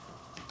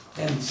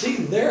 And see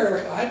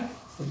there, I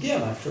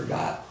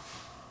forgot.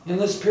 In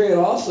this period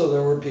also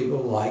there were people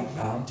like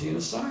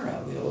Valentina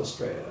Sara, the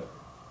illustrator.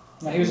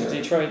 Now he was a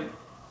Detroit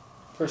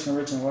person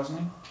originally, wasn't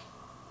he?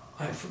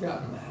 I've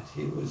forgotten that.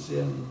 He was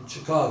in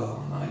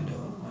Chicago and I knew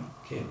him.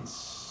 I came and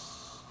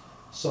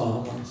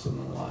saw him once in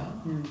a while.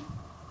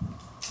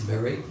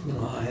 Very,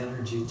 high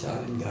energy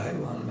Italian guy,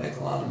 wanted to make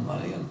a lot of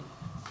money and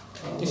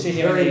You was see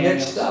him very in the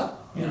mixed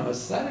annuals. up,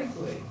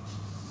 aesthetically.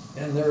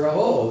 And there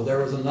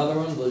was another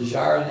one,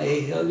 Lejar and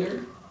A.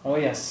 Hilliard. Oh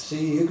yes.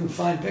 See, you can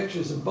find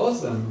pictures of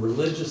both of them,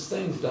 religious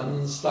things done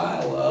in the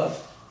style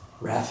of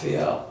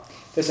Raphael.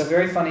 There's a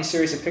very funny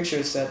series of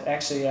pictures that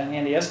actually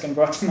Andy Eskin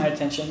brought to my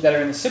attention that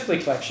are in the Sipley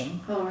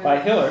collection by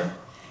Hiller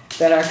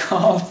that are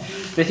called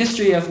The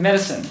History of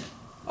Medicine.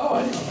 Oh,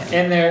 I know that.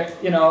 And they're,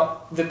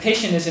 the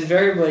patient is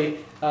invariably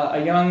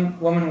a young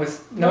woman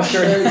with no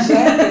shirt.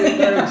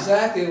 They're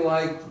exactly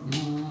like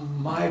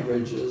my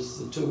bridges,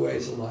 The Two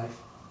Ways of Life.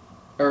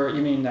 Or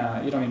you mean,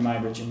 you don't mean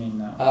Mybridge, you mean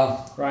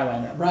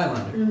Rylander.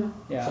 Rylander.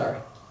 Yeah. Sorry.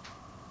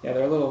 Yeah,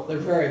 they're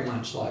very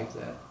much like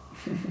that.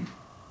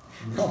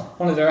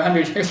 Only they're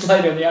 100 years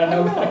later and they ought to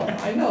know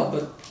better. I know,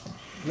 but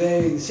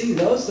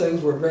those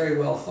things were very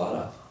well thought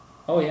of.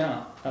 Oh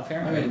yeah,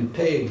 apparently.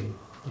 Paid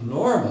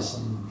enormous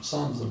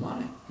sums of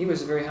money. He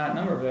was a very hot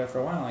number over there for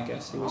a while, I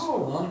guess. A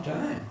long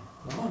time.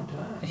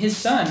 His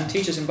son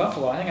teaches in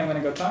Buffalo. I think I'm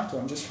going to go talk to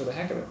him just for the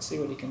heck of it, see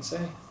what he can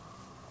say.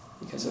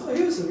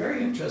 He was a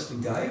very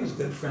interesting guy. He was a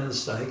good friend of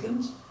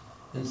Steichen's.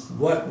 And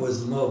what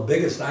was the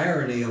biggest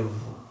irony of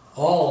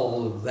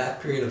all of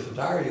that period of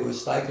photography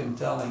was Steichen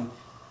telling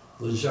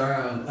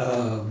Lejar,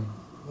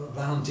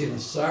 Valentina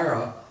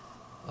Sara,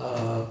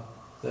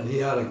 that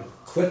he ought to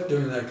quit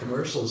doing that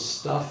commercial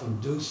stuff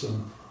and do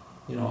some,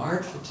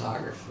 art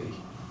photography.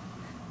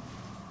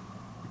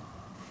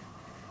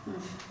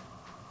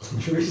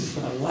 The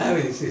reason I'm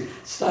laughing is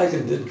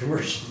Steichen did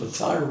commercial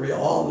photography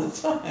all the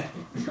time.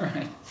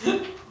 Right.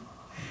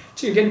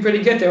 Gee, you're getting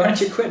pretty good there. Why don't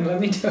you quit and let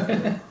me do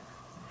it?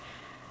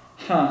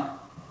 Huh.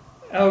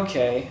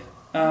 Okay.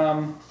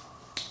 Well,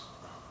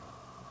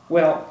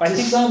 I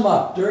think... To sum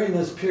up, during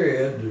this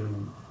period,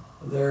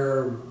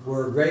 there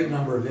were a great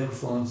number of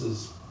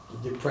influences.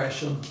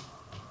 Depression,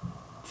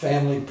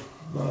 family,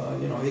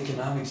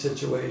 economic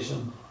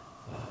situation,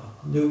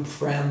 new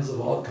friends of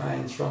all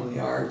kinds from the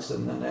arts,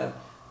 and then that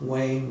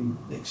Wayne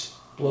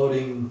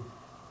exploding,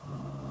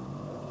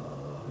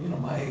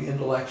 my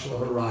intellectual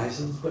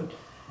horizons. But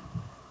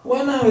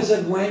when I was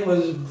at Wayne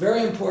was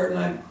very important.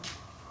 I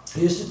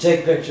used to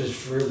take pictures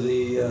for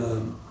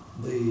the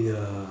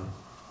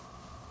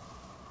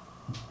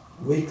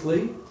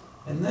weekly,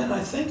 and then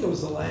I think it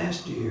was the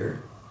last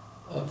year,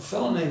 a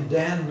fellow named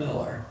Dan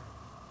Miller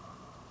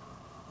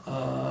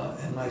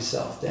and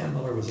myself. Dan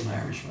Miller was an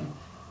Irishman,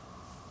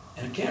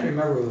 and I can't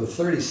remember if it was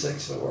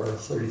 36 or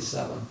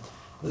 37.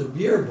 The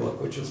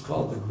yearbook, which was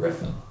called the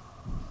Griffin,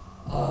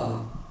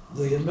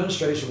 the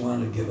administration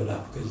wanted to give it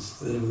up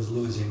because it was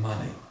losing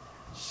money.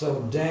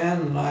 So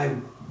Dan and I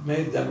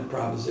made them a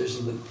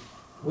proposition that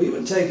we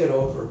would take it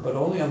over, but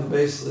only on the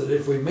basis that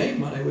if we made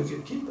money, we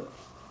could keep it.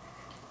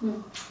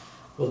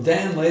 Well,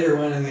 Dan later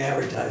went in the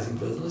advertising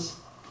business,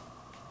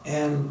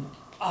 and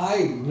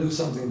I knew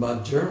something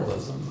about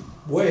journalism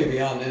way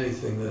beyond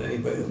anything that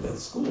anybody at that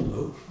school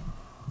knew.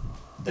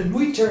 And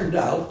we turned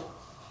out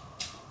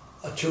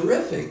a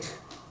terrific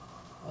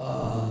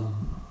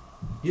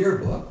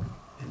yearbook.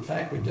 In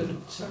fact, we did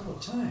it several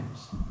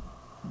times.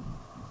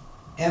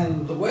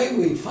 And the way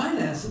we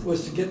financed it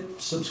was to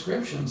get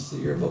subscriptions to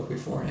the yearbook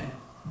beforehand,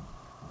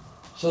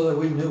 so that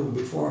we knew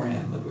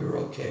beforehand that we were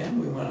okay. And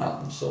we went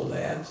out and sold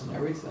ads and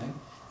everything.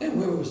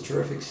 And it was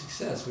terrific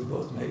success. We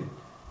both made,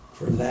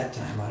 for that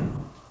time, I don't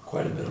know,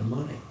 quite a bit of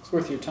money. It's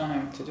worth your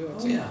time to do it.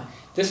 Oh, yeah.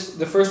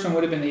 The first one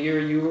would have been the year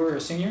you were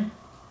a senior?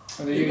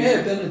 Or the It year may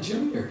have been a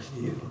junior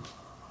even.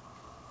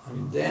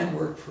 Dan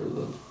worked for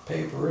the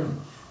paper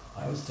and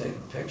I was taking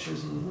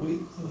pictures, and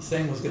the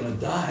thing was going to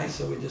die,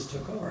 so we just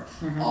took over.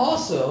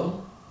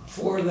 Also,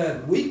 for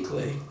that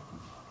weekly,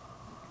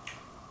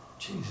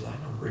 geez, I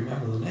don't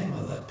remember the name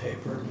of that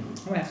paper. I'm going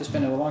to have to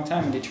spend a long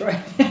time in Detroit.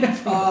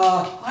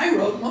 I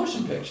wrote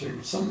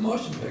some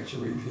motion picture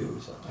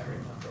reviews, I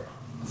remember.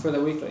 For the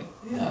weekly?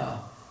 Yeah,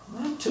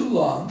 not too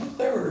long, but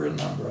there were a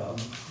number of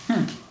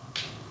them.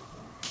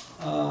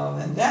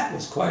 And that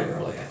was quite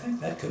early. I think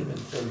that could have been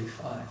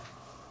 35.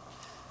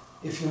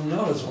 If you'll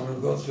notice when we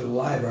go through the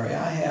library,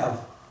 I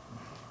have,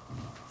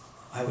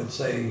 I would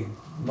say,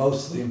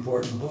 most of the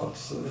important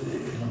books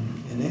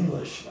in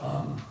English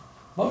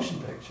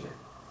motion picture.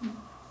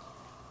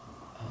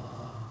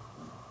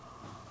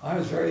 I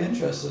was very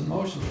interested in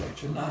motion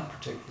picture, not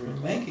particularly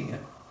in making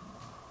it,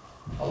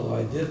 although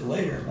I did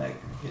later make,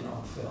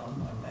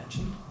 film, I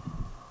mentioned.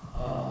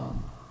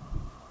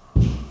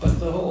 But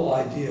the whole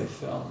idea of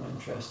film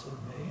interested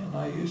me, and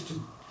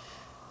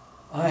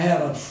I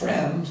had a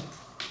friend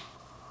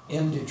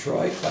in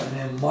Detroit by the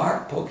name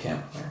Mark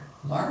Pokempner.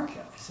 Mark,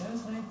 is that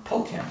his name?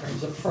 Pokempner,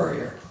 he's a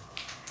furrier.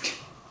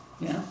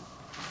 Yeah.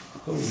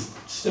 who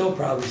still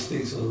probably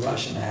speaks with a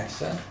Russian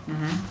accent.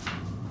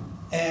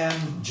 Mm-hmm.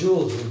 And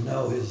Jules would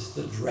know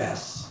the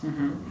dress.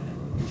 Mm-hmm.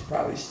 And he's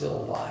probably still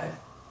alive.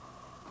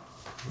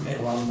 He made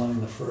a lot of money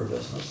in the fur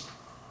business.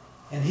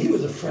 And he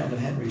was a friend of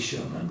Henry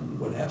Schumann and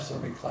would have so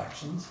many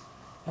collections.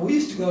 And we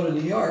used to go to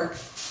New York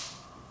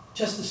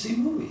just to see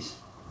movies.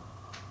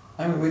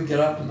 I mean, we'd get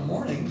up in the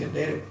morning, get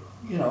day,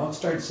 and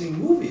start seeing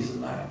movies at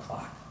 9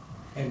 o'clock.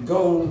 And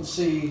go and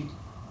see,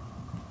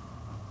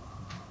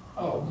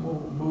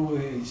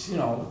 movies,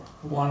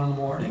 1 in the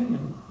morning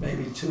and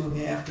maybe 2 in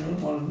the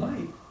afternoon, 1 at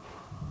night.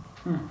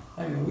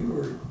 I mean, we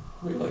were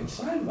really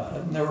excited about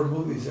it. And there were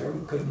movies there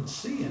we couldn't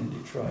see in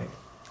Detroit.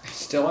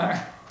 Still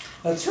are.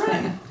 That's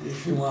right.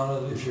 If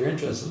you're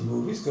interested in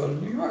movies, go to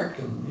New York,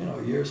 and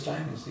a year's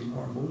time you'll see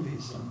more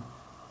movies than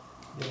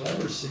you'll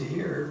ever see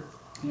here,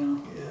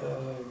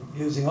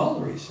 using all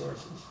the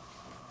resources.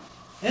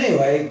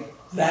 Anyway,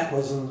 that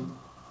wasn't,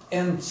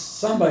 and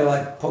somebody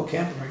like Poe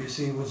Kempner, you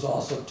see, was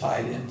also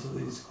tied into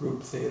these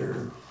group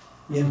theater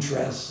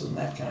interests and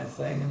that kind of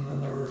thing. And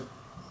then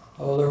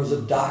there was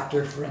a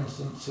doctor, for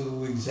instance,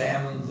 who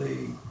examined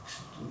the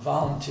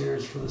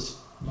volunteers for this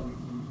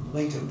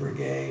Lincoln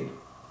Brigade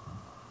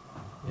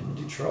in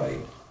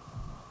Detroit.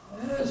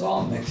 It was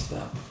all mixed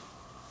up.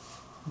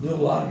 Knew a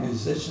lot of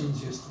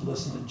musicians, used to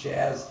listen to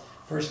jazz.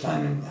 First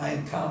time I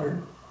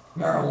encountered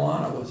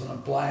marijuana was in a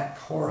black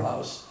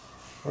whorehouse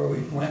where we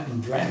went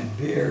and drank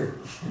beer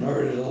in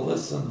order to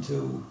listen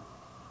to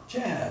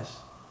jazz.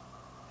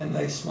 And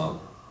they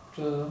smoked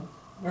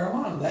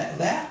marijuana.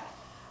 That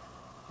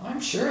I'm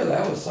sure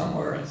that was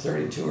somewhere in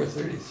 32 or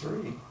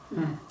 33.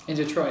 In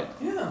Detroit?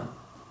 Yeah.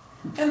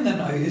 And then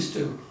I used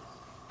to,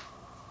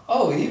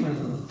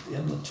 even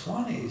in the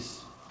 20s,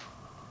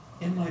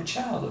 in my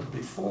childhood,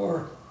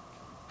 before,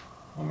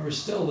 when we were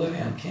still living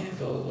on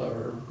Canfield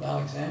or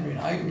Alexandria,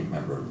 I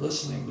remember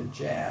listening to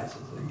jazz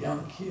as a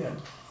young kid.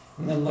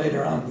 And then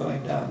later on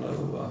going down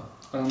to...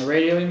 on the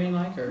radio, you mean,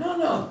 like? Or?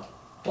 No,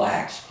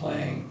 blacks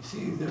playing.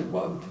 See,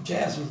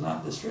 jazz was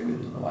not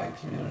distributed in the white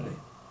community.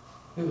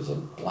 It was a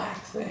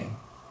black thing.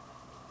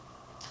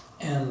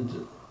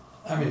 And,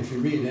 I mean, if you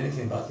read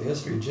anything about the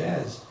history of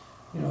jazz,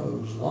 it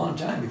was a long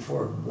time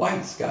before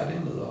whites got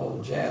into the whole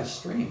jazz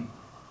stream.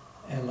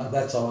 And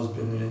that's always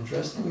been an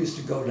interest. And we used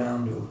to go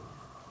down to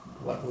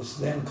what was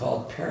then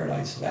called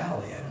Paradise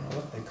Valley. I don't know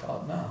what they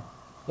call it now.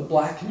 The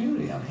black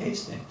community on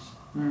Hastings,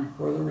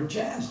 where there were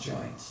jazz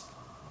joints.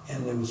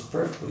 And it was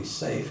perfectly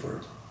safe,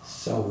 or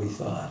so we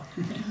thought.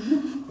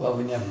 Well,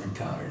 we never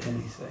encountered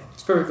anything.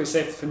 It's perfectly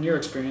safe from your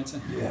experience.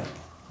 Yeah.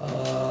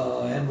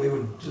 And we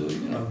would,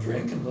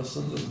 drink and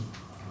listen to...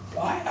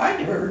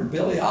 I'd heard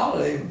Billie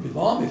Holiday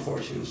long before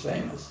she was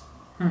famous.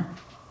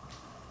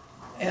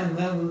 And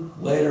then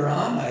later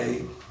on,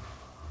 I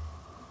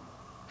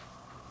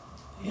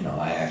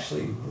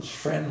actually was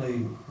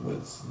friendly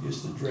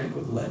used to drink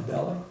with Lead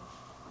Belly.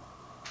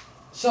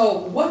 So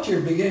what you're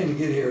beginning to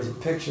get here is a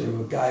picture of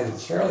a guy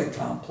that's fairly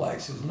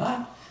complex,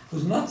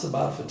 who's nuts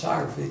about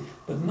photography,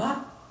 but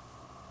not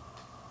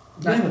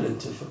limited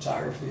to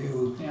photography,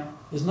 who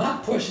is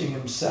not pushing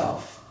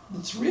himself.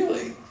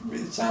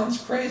 It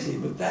sounds crazy,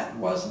 but that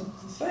wasn't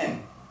the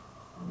thing.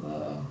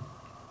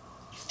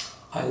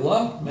 I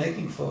loved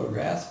making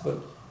photographs, but...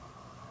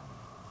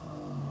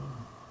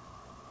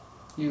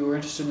 you were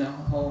interested in a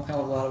whole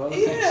hell of a lot of other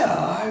things.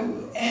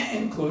 Yeah,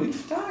 including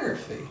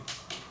photography.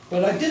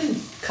 But I didn't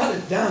cut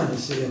it down,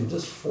 and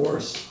just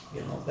force,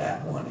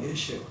 that one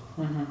issue.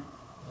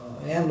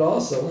 And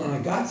also, when I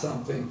got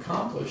something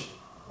accomplished,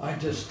 I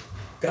just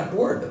got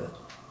bored with it.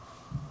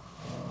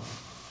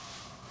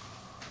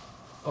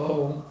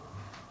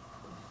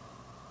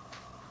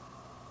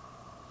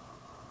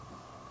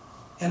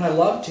 And I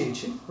love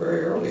teaching.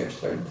 Very early I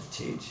started to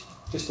teach.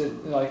 Just on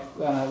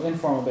an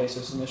informal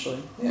basis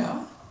initially.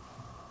 Yeah.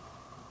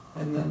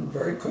 And then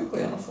very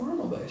quickly on a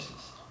formal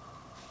basis.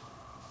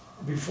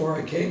 Before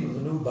I came to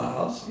the new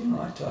Bauhaus,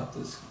 I taught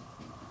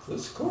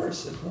this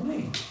course at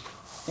Elaine.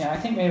 Yeah, I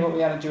think maybe what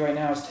we ought to do right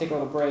now is take a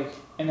little break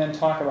and then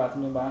talk about the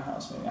new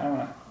Bauhaus. Maybe I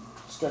want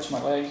to stretch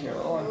my leg here a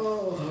little.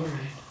 All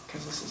right.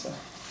 Because this is a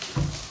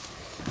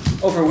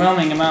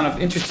overwhelming amount of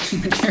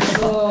interesting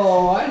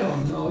material. I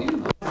don't know.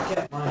 I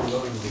kept mine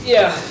going.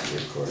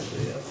 Of course,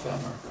 the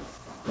ephemera.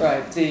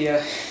 Right.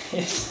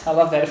 Yes, I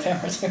love that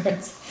ephemera too.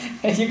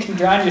 You can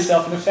drown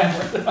yourself in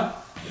ephemera.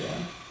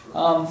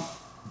 Yeah.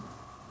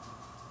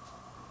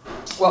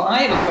 Well, I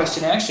had a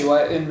question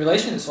actually, in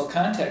relation to this whole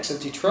context of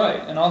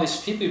Detroit and all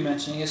these people you're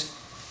mentioning is,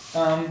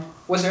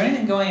 was there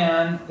anything going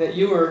on that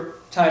you were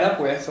tied up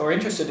with or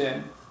interested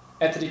in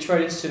at the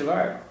Detroit Institute of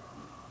Art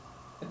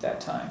at that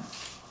time?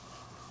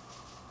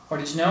 Or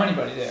did you know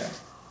anybody there?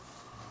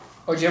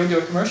 Or did you ever do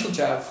a commercial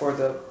job for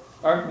the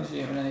art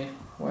museum in any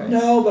way?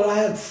 No, but I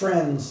had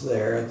friends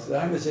there.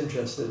 I was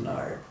interested in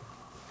art.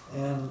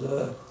 And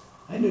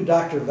I knew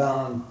Dr.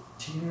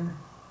 Valentiner,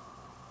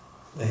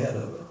 the head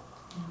of it.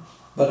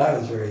 But I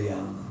was very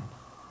young.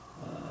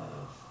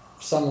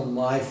 Some of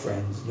my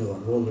friends knew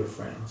him, older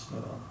friends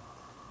knew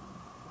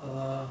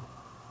him.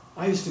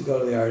 I used to go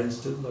to the Art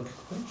Institute and look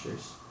at the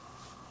pictures.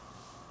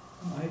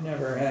 I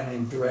never had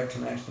any direct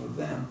connection with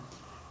them.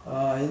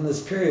 In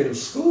this period of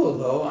school,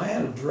 though, I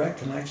had a direct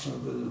connection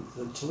with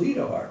the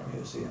Toledo Art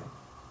Museum.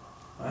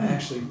 I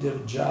actually did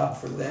a job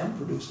for them,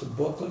 produced a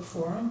booklet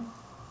for them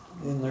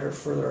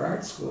for their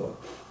art school.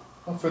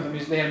 Oh,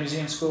 they had a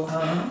museum school?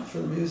 For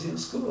the museum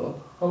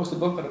school. What was the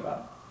booklet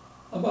about?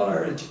 About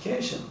art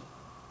education.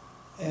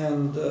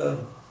 And there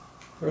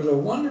was a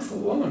wonderful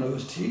woman who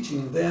was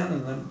teaching then,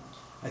 and then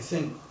I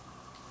think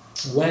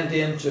went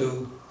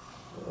into,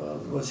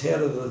 was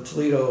head of the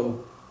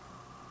Toledo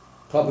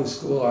Public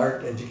School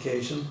Art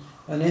Education,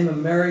 a name of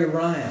Mary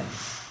Ryan.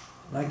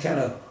 And I kind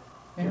of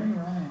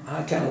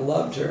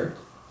loved her,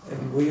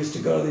 and we used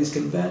to go to these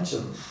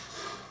conventions.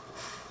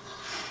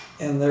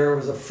 And there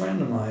was a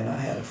friend of mine, I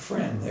had a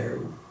friend there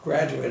who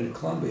graduated at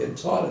Columbia and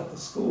taught at the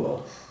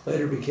school,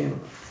 later became a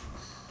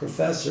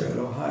professor at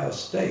Ohio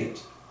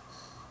State.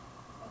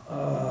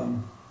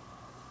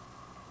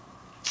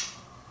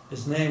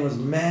 His name was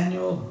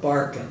Manuel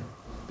Barkan,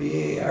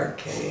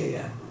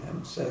 B-A-R-K-A-N. I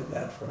haven't said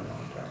that for a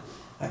long time.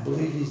 I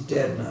believe he's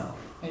dead now.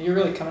 And you're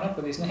really coming up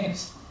with these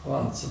names.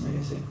 Well, it's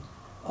amazing.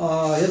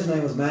 His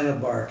name was Manuel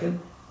Barkan,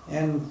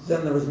 and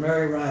then there was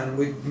Mary Ryan.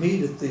 We'd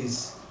meet at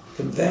these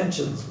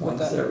conventions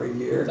once every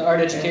year. The Art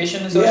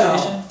Education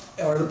Association?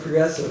 Yeah, or the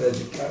Progressive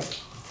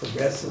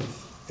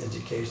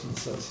Education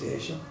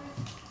Association.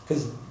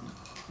 Because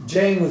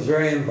Jane was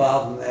very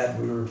involved in that.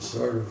 We were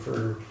sort of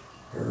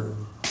her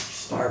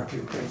star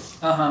pupils.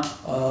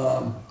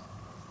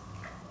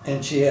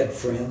 And she had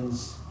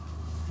friends,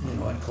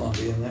 at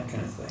Columbia and that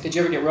kind of thing. Did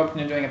you ever get roped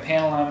into doing a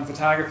panel on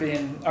photography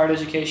and art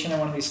education at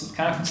one of these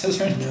conferences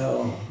or anything?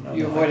 No.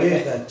 You avoided I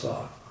gave that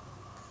talk.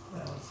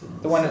 That was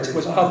in the one that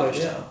was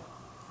published? Yeah.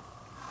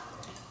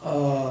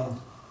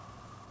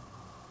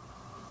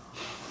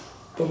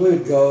 But we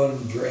would go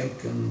and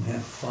drink and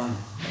have fun.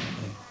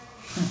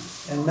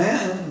 And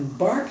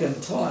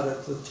Barkan taught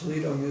at the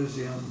Toledo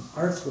Museum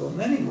Art School, and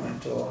then he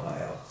went to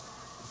Ohio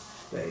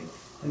State.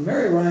 And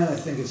Mary Ryan, I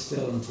think, is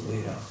still in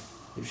Toledo,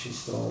 if she's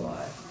still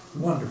alive.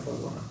 Wonderful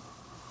woman.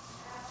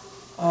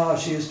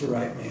 She used to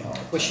write me all the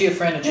time. Was she a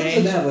friend of Jane's?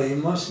 Incidentally, you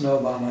must know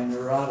about my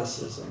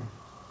neuroticism.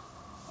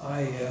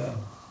 I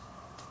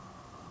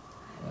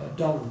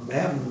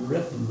haven't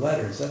written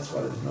letters. That's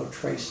why there's no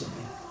trace of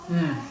me,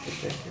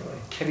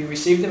 particularly. Have you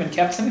received them and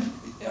kept them?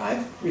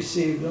 I've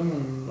received them,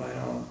 and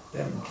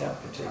haven't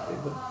kept particularly.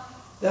 But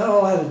that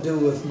all had to do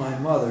with my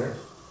mother.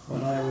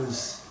 When I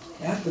was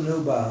at the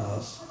new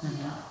Bauhaus,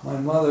 my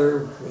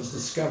mother was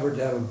discovered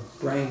to have a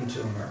brain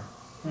tumor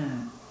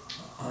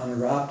on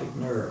her optic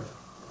nerve.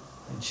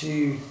 And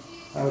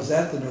I was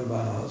at the new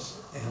Bauhaus,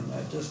 and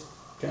I just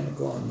kind of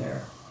gone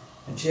there.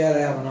 And she had to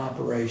have an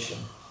operation,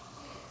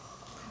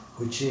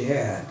 which she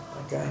had.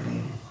 A guy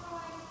named,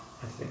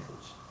 I think it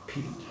was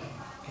Pete,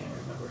 I can't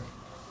remember.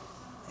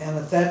 And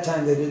at that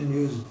time they didn't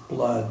use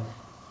blood.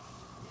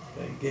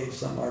 They gave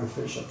some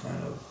artificial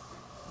kind of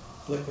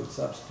liquid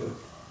substitute.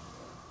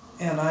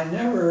 And I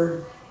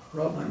never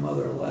wrote my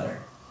mother a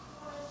letter.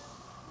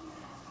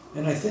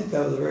 And I think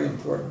that was a very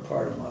important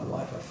part of my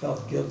life. I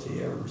felt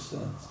guilty ever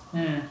since.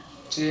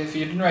 See, if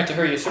you didn't write to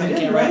her, you certainly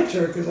can't can't write to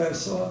her because I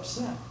was so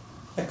upset.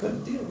 I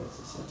couldn't deal with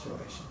the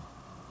situation.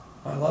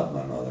 I loved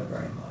my mother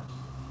very much.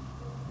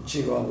 And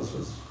she always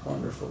was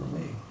wonderful to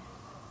me.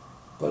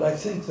 But I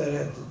think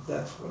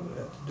that's what it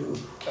had to do.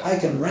 I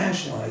can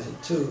rationalize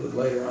it too, that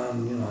later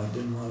on, I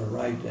didn't want to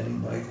write to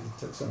anybody because it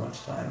took so much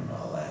time and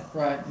all that.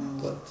 Right.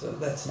 But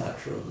that's not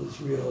true.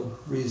 The real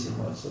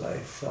reason was that I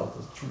felt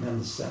a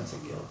tremendous sense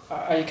of guilt.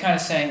 Are you kind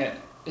of saying that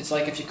it's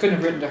like if you couldn't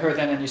have written to her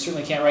then you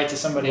certainly can't write to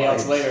somebody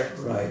else later?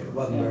 Right. It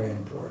wasn't very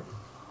important.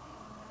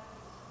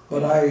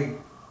 But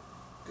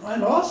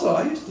and also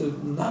I used to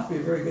not be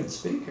a very good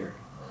speaker.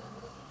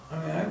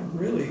 I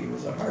mean, it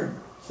was a hard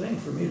thing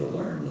for me to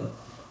learn to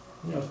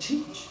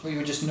teach. Were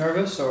you just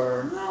nervous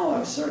or? No, I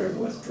was sort of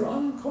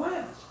withdrawn and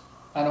quiet.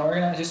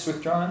 Unorganized, just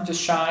withdrawn,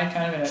 just shy,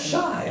 kind of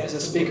shy as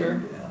a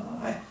speaker.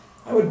 Yeah,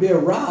 I would be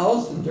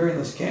aroused, and during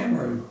this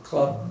camera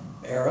club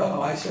era,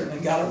 I certainly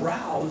got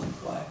aroused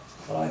by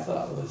what I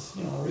thought was,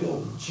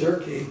 real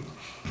jerky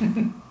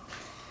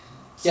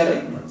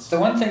statements. The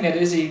one thing that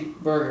Izzy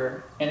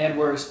Berger and Ed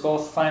Wurst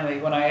both finally,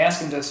 when I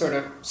asked them to sort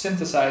of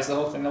synthesize the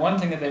whole thing, the one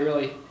thing that they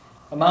really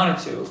amounted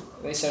to,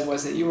 they said,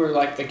 was that you were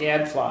like the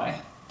gadfly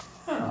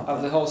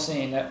of the whole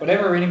scene, that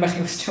whatever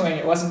anybody was doing,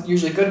 it wasn't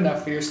usually good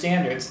enough for your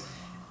standards.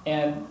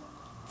 And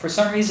for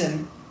some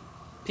reason,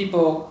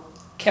 people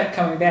kept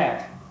coming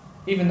back,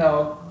 even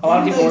though a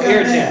lot of people were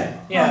irritated. Mad.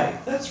 Yeah,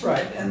 right, that's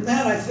right. And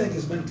that, I think,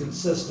 has been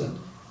consistent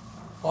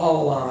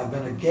all along. I've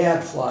been a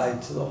gadfly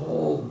to the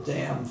whole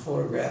damn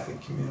photographic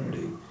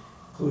community,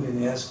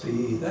 including the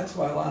SPE. That's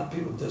why a lot of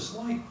people have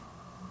disliked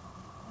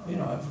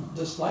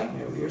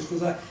me over the years,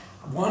 because I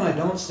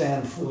don't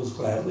stand fools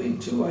gladly,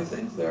 and two, I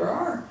think there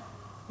are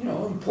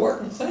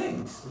important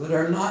things that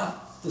are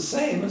not the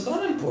same as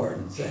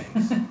unimportant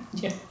things.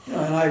 Yeah.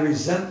 And I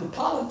resent the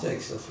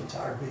politics of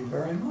photography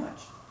very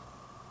much.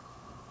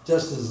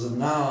 just as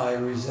now I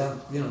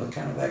resent, the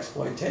kind of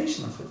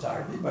exploitation of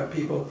photography by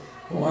people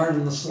who aren't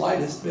in the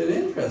slightest bit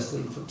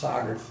interested in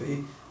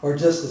photography or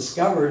just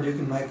discovered you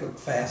can make a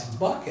fast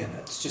buck in it.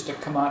 It's just a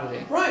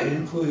commodity. Right,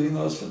 including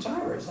those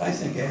photographers. I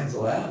think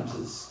Ansel Adams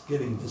is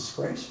getting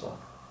disgraceful,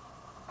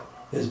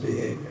 his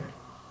behavior.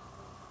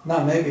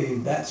 Now maybe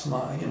that's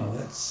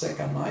that's sick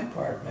on my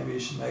part. Maybe you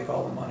should make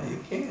all the money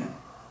you can.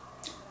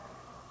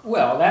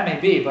 Well, that may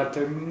be, but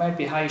there might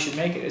be how you should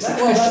make it.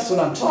 Well, that's what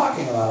I'm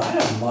talking about. I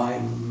don't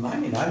mind. I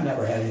mean, I've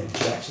never had any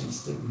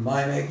objections to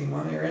my making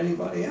money or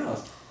anybody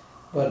else.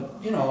 But,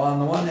 on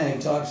the one hand,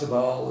 he talks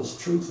about all this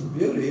truth and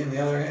beauty, and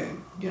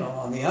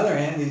on the other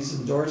hand, he's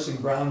endorsing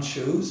brown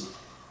shoes.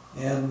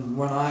 And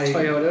when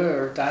Toyota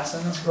or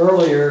Datsun?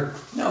 Earlier,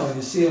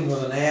 you see him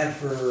with an ad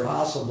for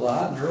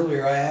Hasselblad, and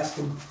earlier I asked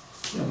him,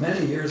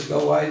 many years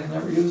ago, why he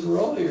never used a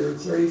roller at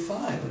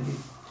 35, and he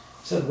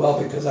said,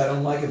 well, because I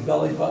don't like a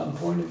belly button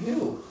point of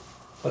view.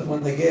 But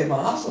when they gave him a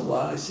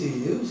Hasselblad, I see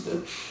he used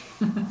it.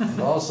 And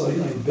also, he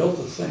built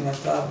a thing on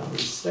top of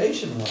his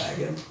station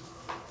wagon,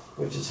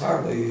 which is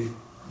hardly,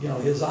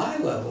 his eye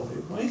level.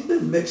 He's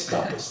been mixed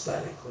up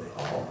aesthetically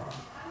all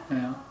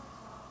around.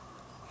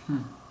 Yeah.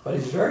 But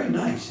he's very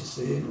nice, you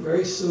see, and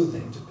very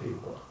soothing to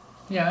people.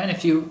 Yeah, and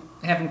if you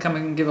have him come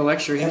and give a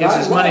lecture, he and gives I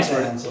his love money's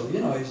worth. Ansel.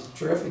 He's a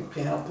terrific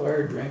piano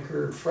player,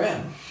 drinker,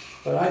 friend.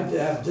 But I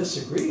have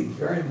disagreed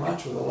very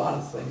much with a lot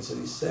of things that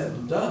he's said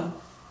and done.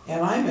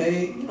 And I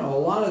may, a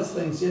lot of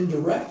things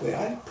indirectly.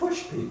 I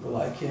push people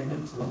like him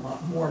into the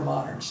more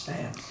modern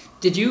stance.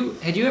 Had you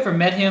ever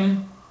met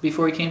him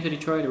before he came to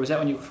Detroit, or was that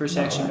when you first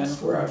actually met him?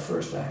 That's where I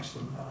first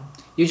actually met him.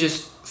 You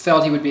just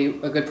felt he would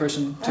be a good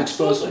person to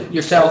Absolutely. expose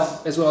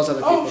yourself as well as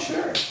other people. Oh,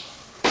 sure.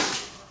 Yeah.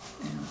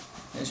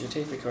 There's your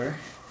tape recorder.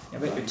 I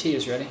bet your tea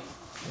is ready.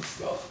 Let's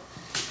go.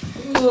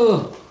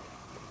 Ooh.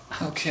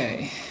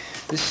 Okay.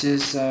 This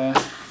is the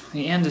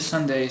end of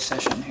Sunday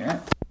session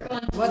here.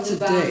 What's the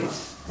date?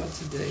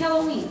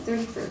 Halloween,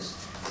 31st.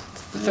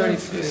 The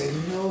 31st. Okay,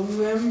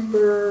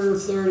 November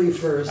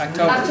 31st.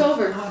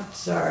 October.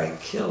 Sorry,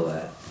 kill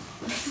that.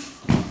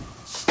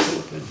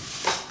 Stupid.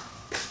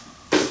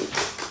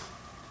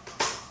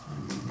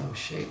 I'm in no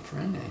shape for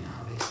anything,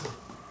 obviously.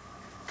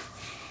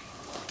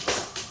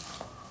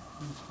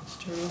 It's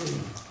too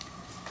early.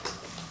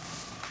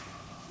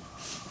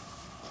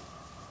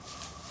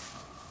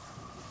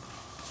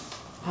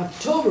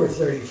 October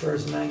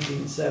 31st,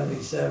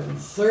 1977,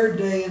 third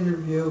day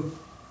interview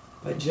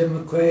by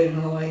Jim McQuaid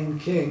and Elaine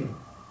King.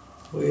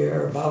 We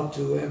are about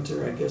to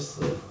enter, I guess,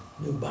 the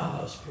new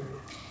Bauhaus period.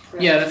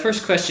 Correct. Yeah, the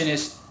first question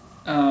is,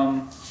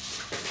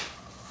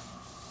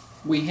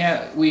 we were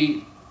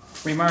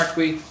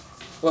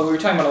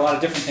talking about a lot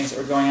of different things that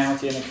were going on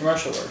with you in the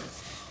commercial work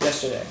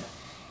yesterday.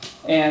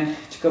 And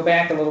to go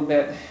back a little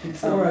bit.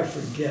 Before I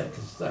forget,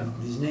 because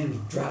these names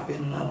drop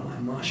in and out of my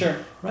mind. Sure.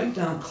 Write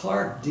down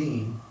Clark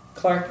Dean.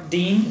 Clark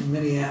Dean? In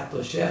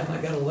Minneapolis, yeah, and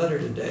I got a letter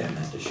today I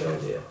meant to show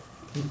to you.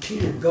 And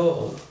Peter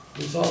Gold,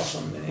 who's also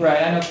in Minneapolis.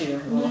 Right, I know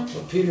Peter. Well,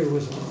 Peter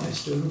was one of my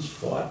students,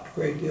 fought a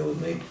great deal with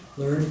me,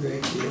 learned a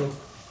great deal,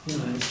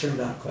 and it's turned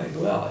out quite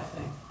well, I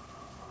think.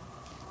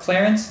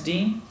 Clarence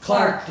Dean?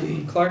 Clark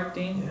Dean. Clark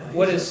Dean? Yeah,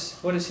 What is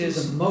He's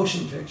his? a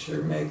motion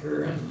picture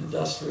maker and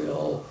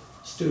industrial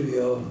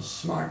studio and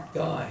smart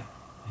guy.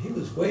 He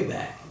was way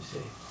back, you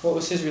see. What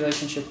was his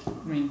relationship? I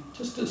mean,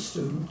 Just a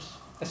student.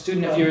 a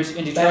student of yours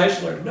in Detroit?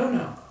 Bachelor.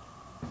 No.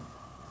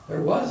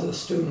 There was a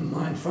student of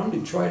mine from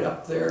Detroit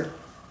up there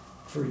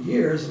for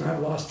years, and I've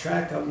lost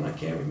track of him. I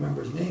can't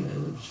remember his name.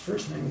 His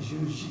first name is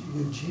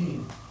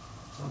Eugene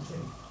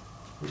something.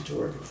 He used to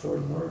work at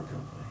Ford Motor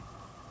Company.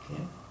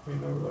 Can't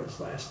remember what his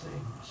last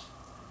name was.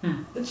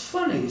 It's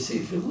funny, you see,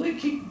 if you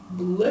keep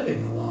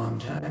living a long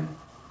time,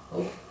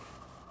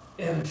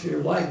 and if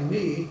you're like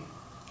me,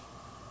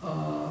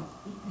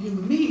 you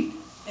meet,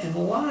 and a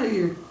lot of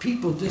your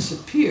people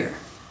disappear.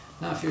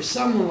 Now, if you're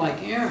someone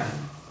like Aaron,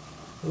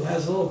 who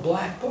has a little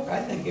black book,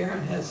 I think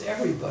Aaron has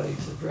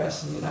everybody's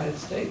address in the United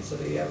States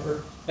that he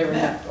ever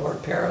met, or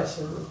Paris,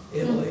 or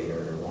Italy,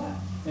 or what.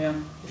 Yeah.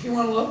 If you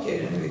want to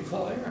locate anybody,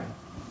 call Aaron.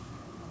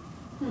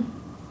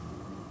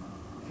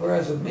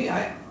 Whereas with me,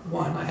 I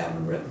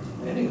haven't written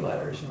any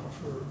letters,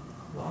 for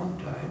a long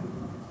time,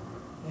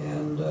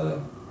 and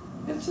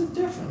it's a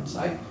difference.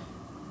 I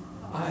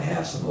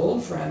have some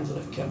old friends that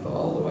have kept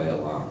all the way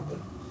along, but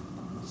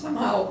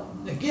somehow,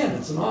 again,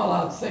 it's an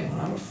all-out thing.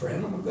 When I'm a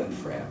friend, I'm a good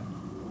friend,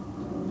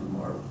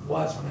 or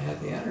was when I had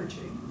the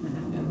energy.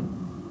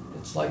 And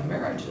it's like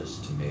marriages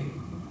to me.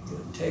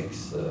 It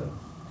takes a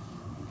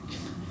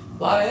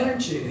lot of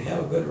energy to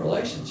have a good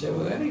relationship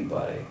with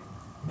anybody,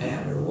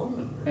 man or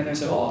woman or And there's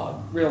dog. a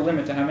real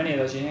limit to how many of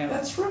those you have.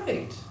 That's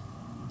right.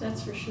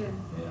 That's for sure.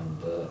 And,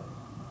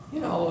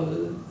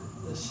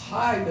 this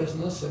high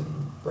business and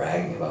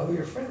bragging about who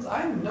your friends,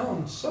 I've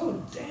known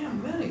so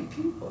damn many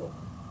people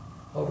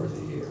over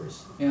the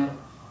years. Yeah.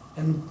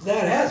 And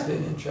that has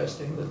been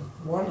interesting, that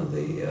one of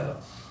the,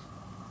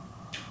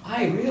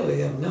 I really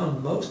have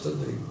known most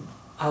of the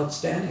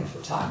outstanding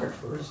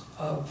photographers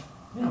of,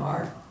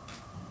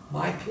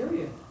 my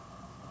period.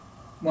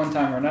 one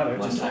time or another.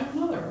 One time or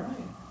another,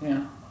 right.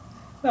 Yeah.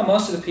 Well,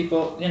 most of the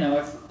people,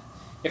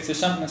 if there's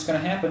something that's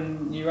going to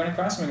happen, you run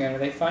across them again, or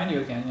they find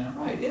you again,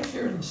 Right, if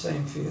you're in the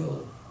same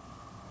field,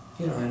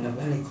 and of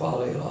any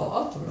quality at all,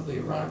 ultimately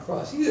you run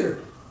across either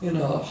in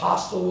a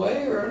hostile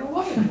way or in a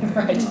loving way.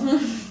 Right.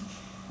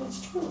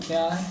 That's true.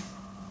 Yeah,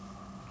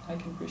 I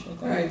can appreciate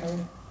that. Right.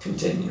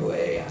 Continue,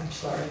 I'm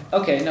sorry.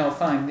 Okay, no,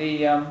 fine.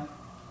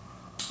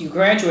 You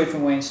graduate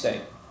from Wayne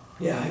State.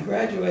 Yeah, I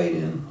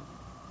graduated in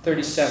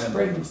 37.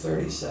 Spring of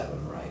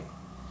 37, right.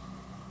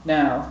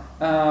 Now,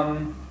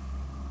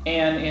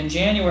 and in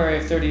January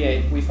of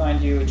 38, we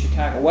find you in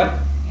Chicago. What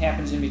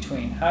happens in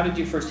between? How did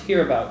you first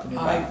hear about the New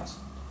Balance?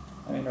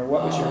 Or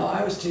what was your...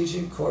 I was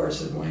teaching a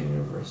course at Wayne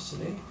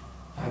University.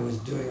 I was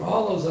doing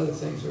all those other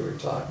things we were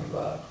talking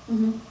about.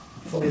 Mm-hmm.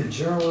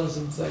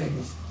 Photojournalism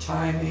things,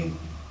 timing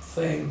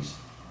things,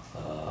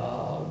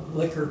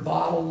 liquor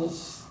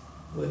bottles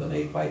with an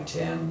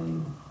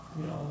 8x10,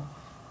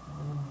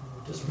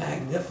 just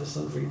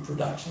magnificent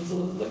reproductions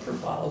of liquor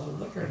bottles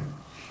with liquor in,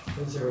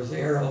 because there was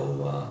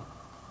Arrow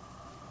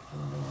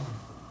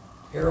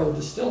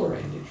Distillery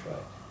in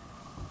Detroit,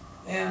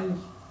 and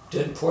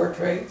did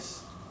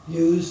portraits,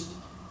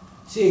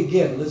 see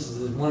again, this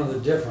is one of the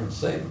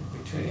difference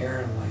between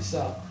Aaron and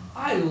myself.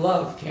 I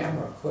love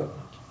camera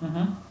equipment.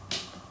 Mm-hmm.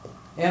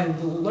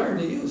 And learned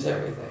to use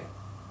everything.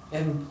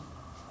 And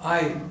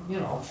I,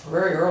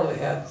 very early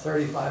had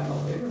 35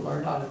 millimeter,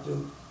 learned how to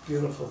do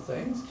beautiful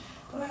things,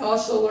 but I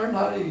also learned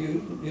how to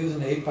use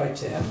an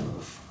 8x10.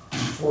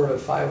 4 to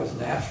 5 was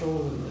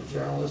natural in the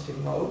journalistic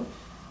mode.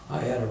 I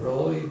had a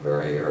Rolly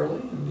very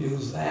early and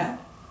used that.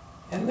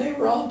 And they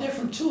were all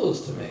different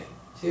tools to me.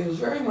 See, it was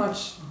very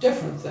much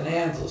different than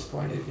Ansel's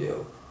point of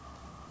view,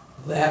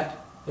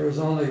 that there was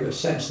only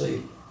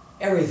essentially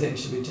everything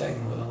should be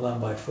taken with an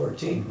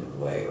 11x14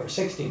 way, or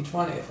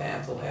 1620 if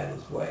Ansel had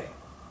his way.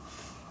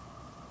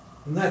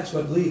 And that's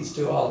what leads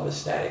to all of his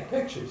static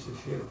pictures.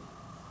 If you,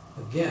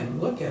 again,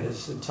 look at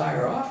his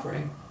entire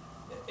offering,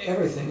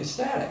 everything is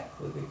static,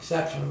 with the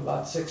exception of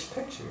about 6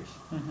 pictures.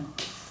 Mm-hmm.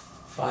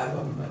 5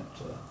 of them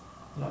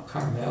at,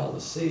 Carmel,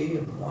 the sea,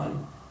 and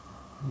 1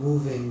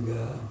 moving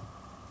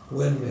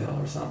windmill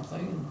or something.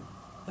 And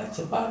that's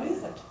about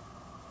it.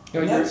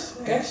 And that's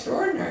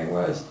extraordinary,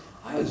 whereas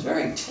I was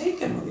very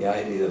taken with the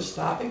idea of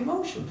stopping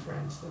motion, for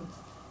instance.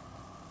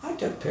 I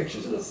took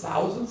pictures of the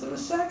thousandth of a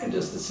second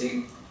just to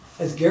see,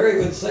 as Gary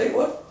would say,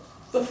 what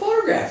the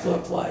photograph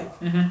looked like.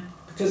 Mm-hmm.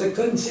 Because I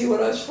couldn't see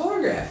what I was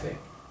photographing.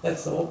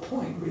 That's the whole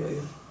point, really.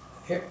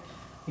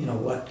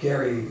 What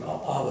Gary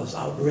always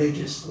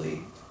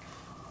outrageously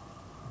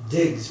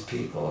digs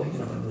people, in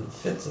the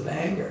fits of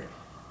anger.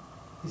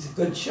 He's a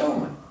good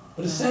showman.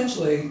 But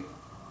essentially,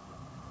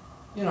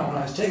 when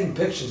I was taking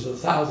pictures of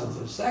thousandths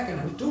of a second,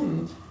 I was doing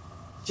them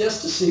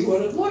just to see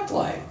what it looked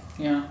like.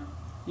 Yeah.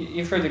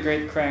 You've heard the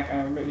great crack,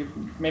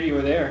 maybe you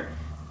were there,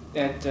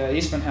 at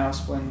Eastman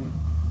House when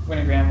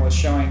Winogrand was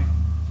showing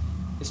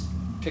his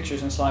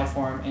pictures in slide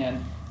form,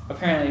 and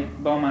apparently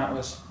Beaumont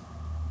was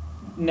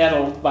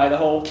nettled by the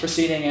whole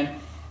proceeding and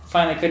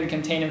finally couldn't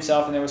contain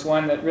himself, and there was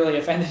one that really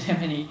offended him,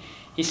 and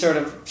he sort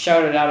of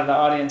shouted out of the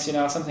audience,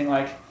 something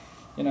like,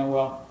 kind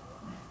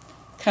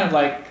of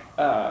like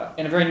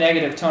in a very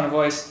negative tone of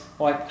voice,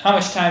 like, how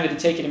much time did it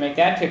take you to make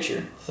that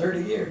picture?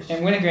 30 years.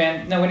 And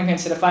Winogrand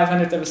said a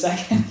 500th of a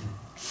second.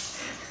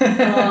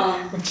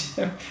 Which,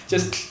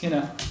 just,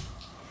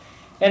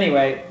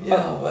 Anyway.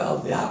 Yeah, well,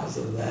 the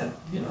opposite of that,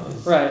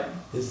 is, right.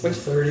 is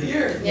 30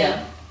 years.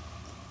 Yeah.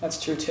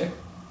 That's true, too.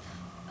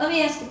 Let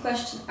me ask you a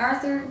question.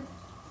 Arthur,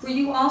 were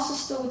you also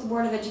still with the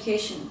Board of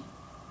Education?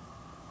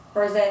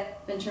 Or has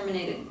that been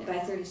terminated by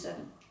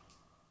 37?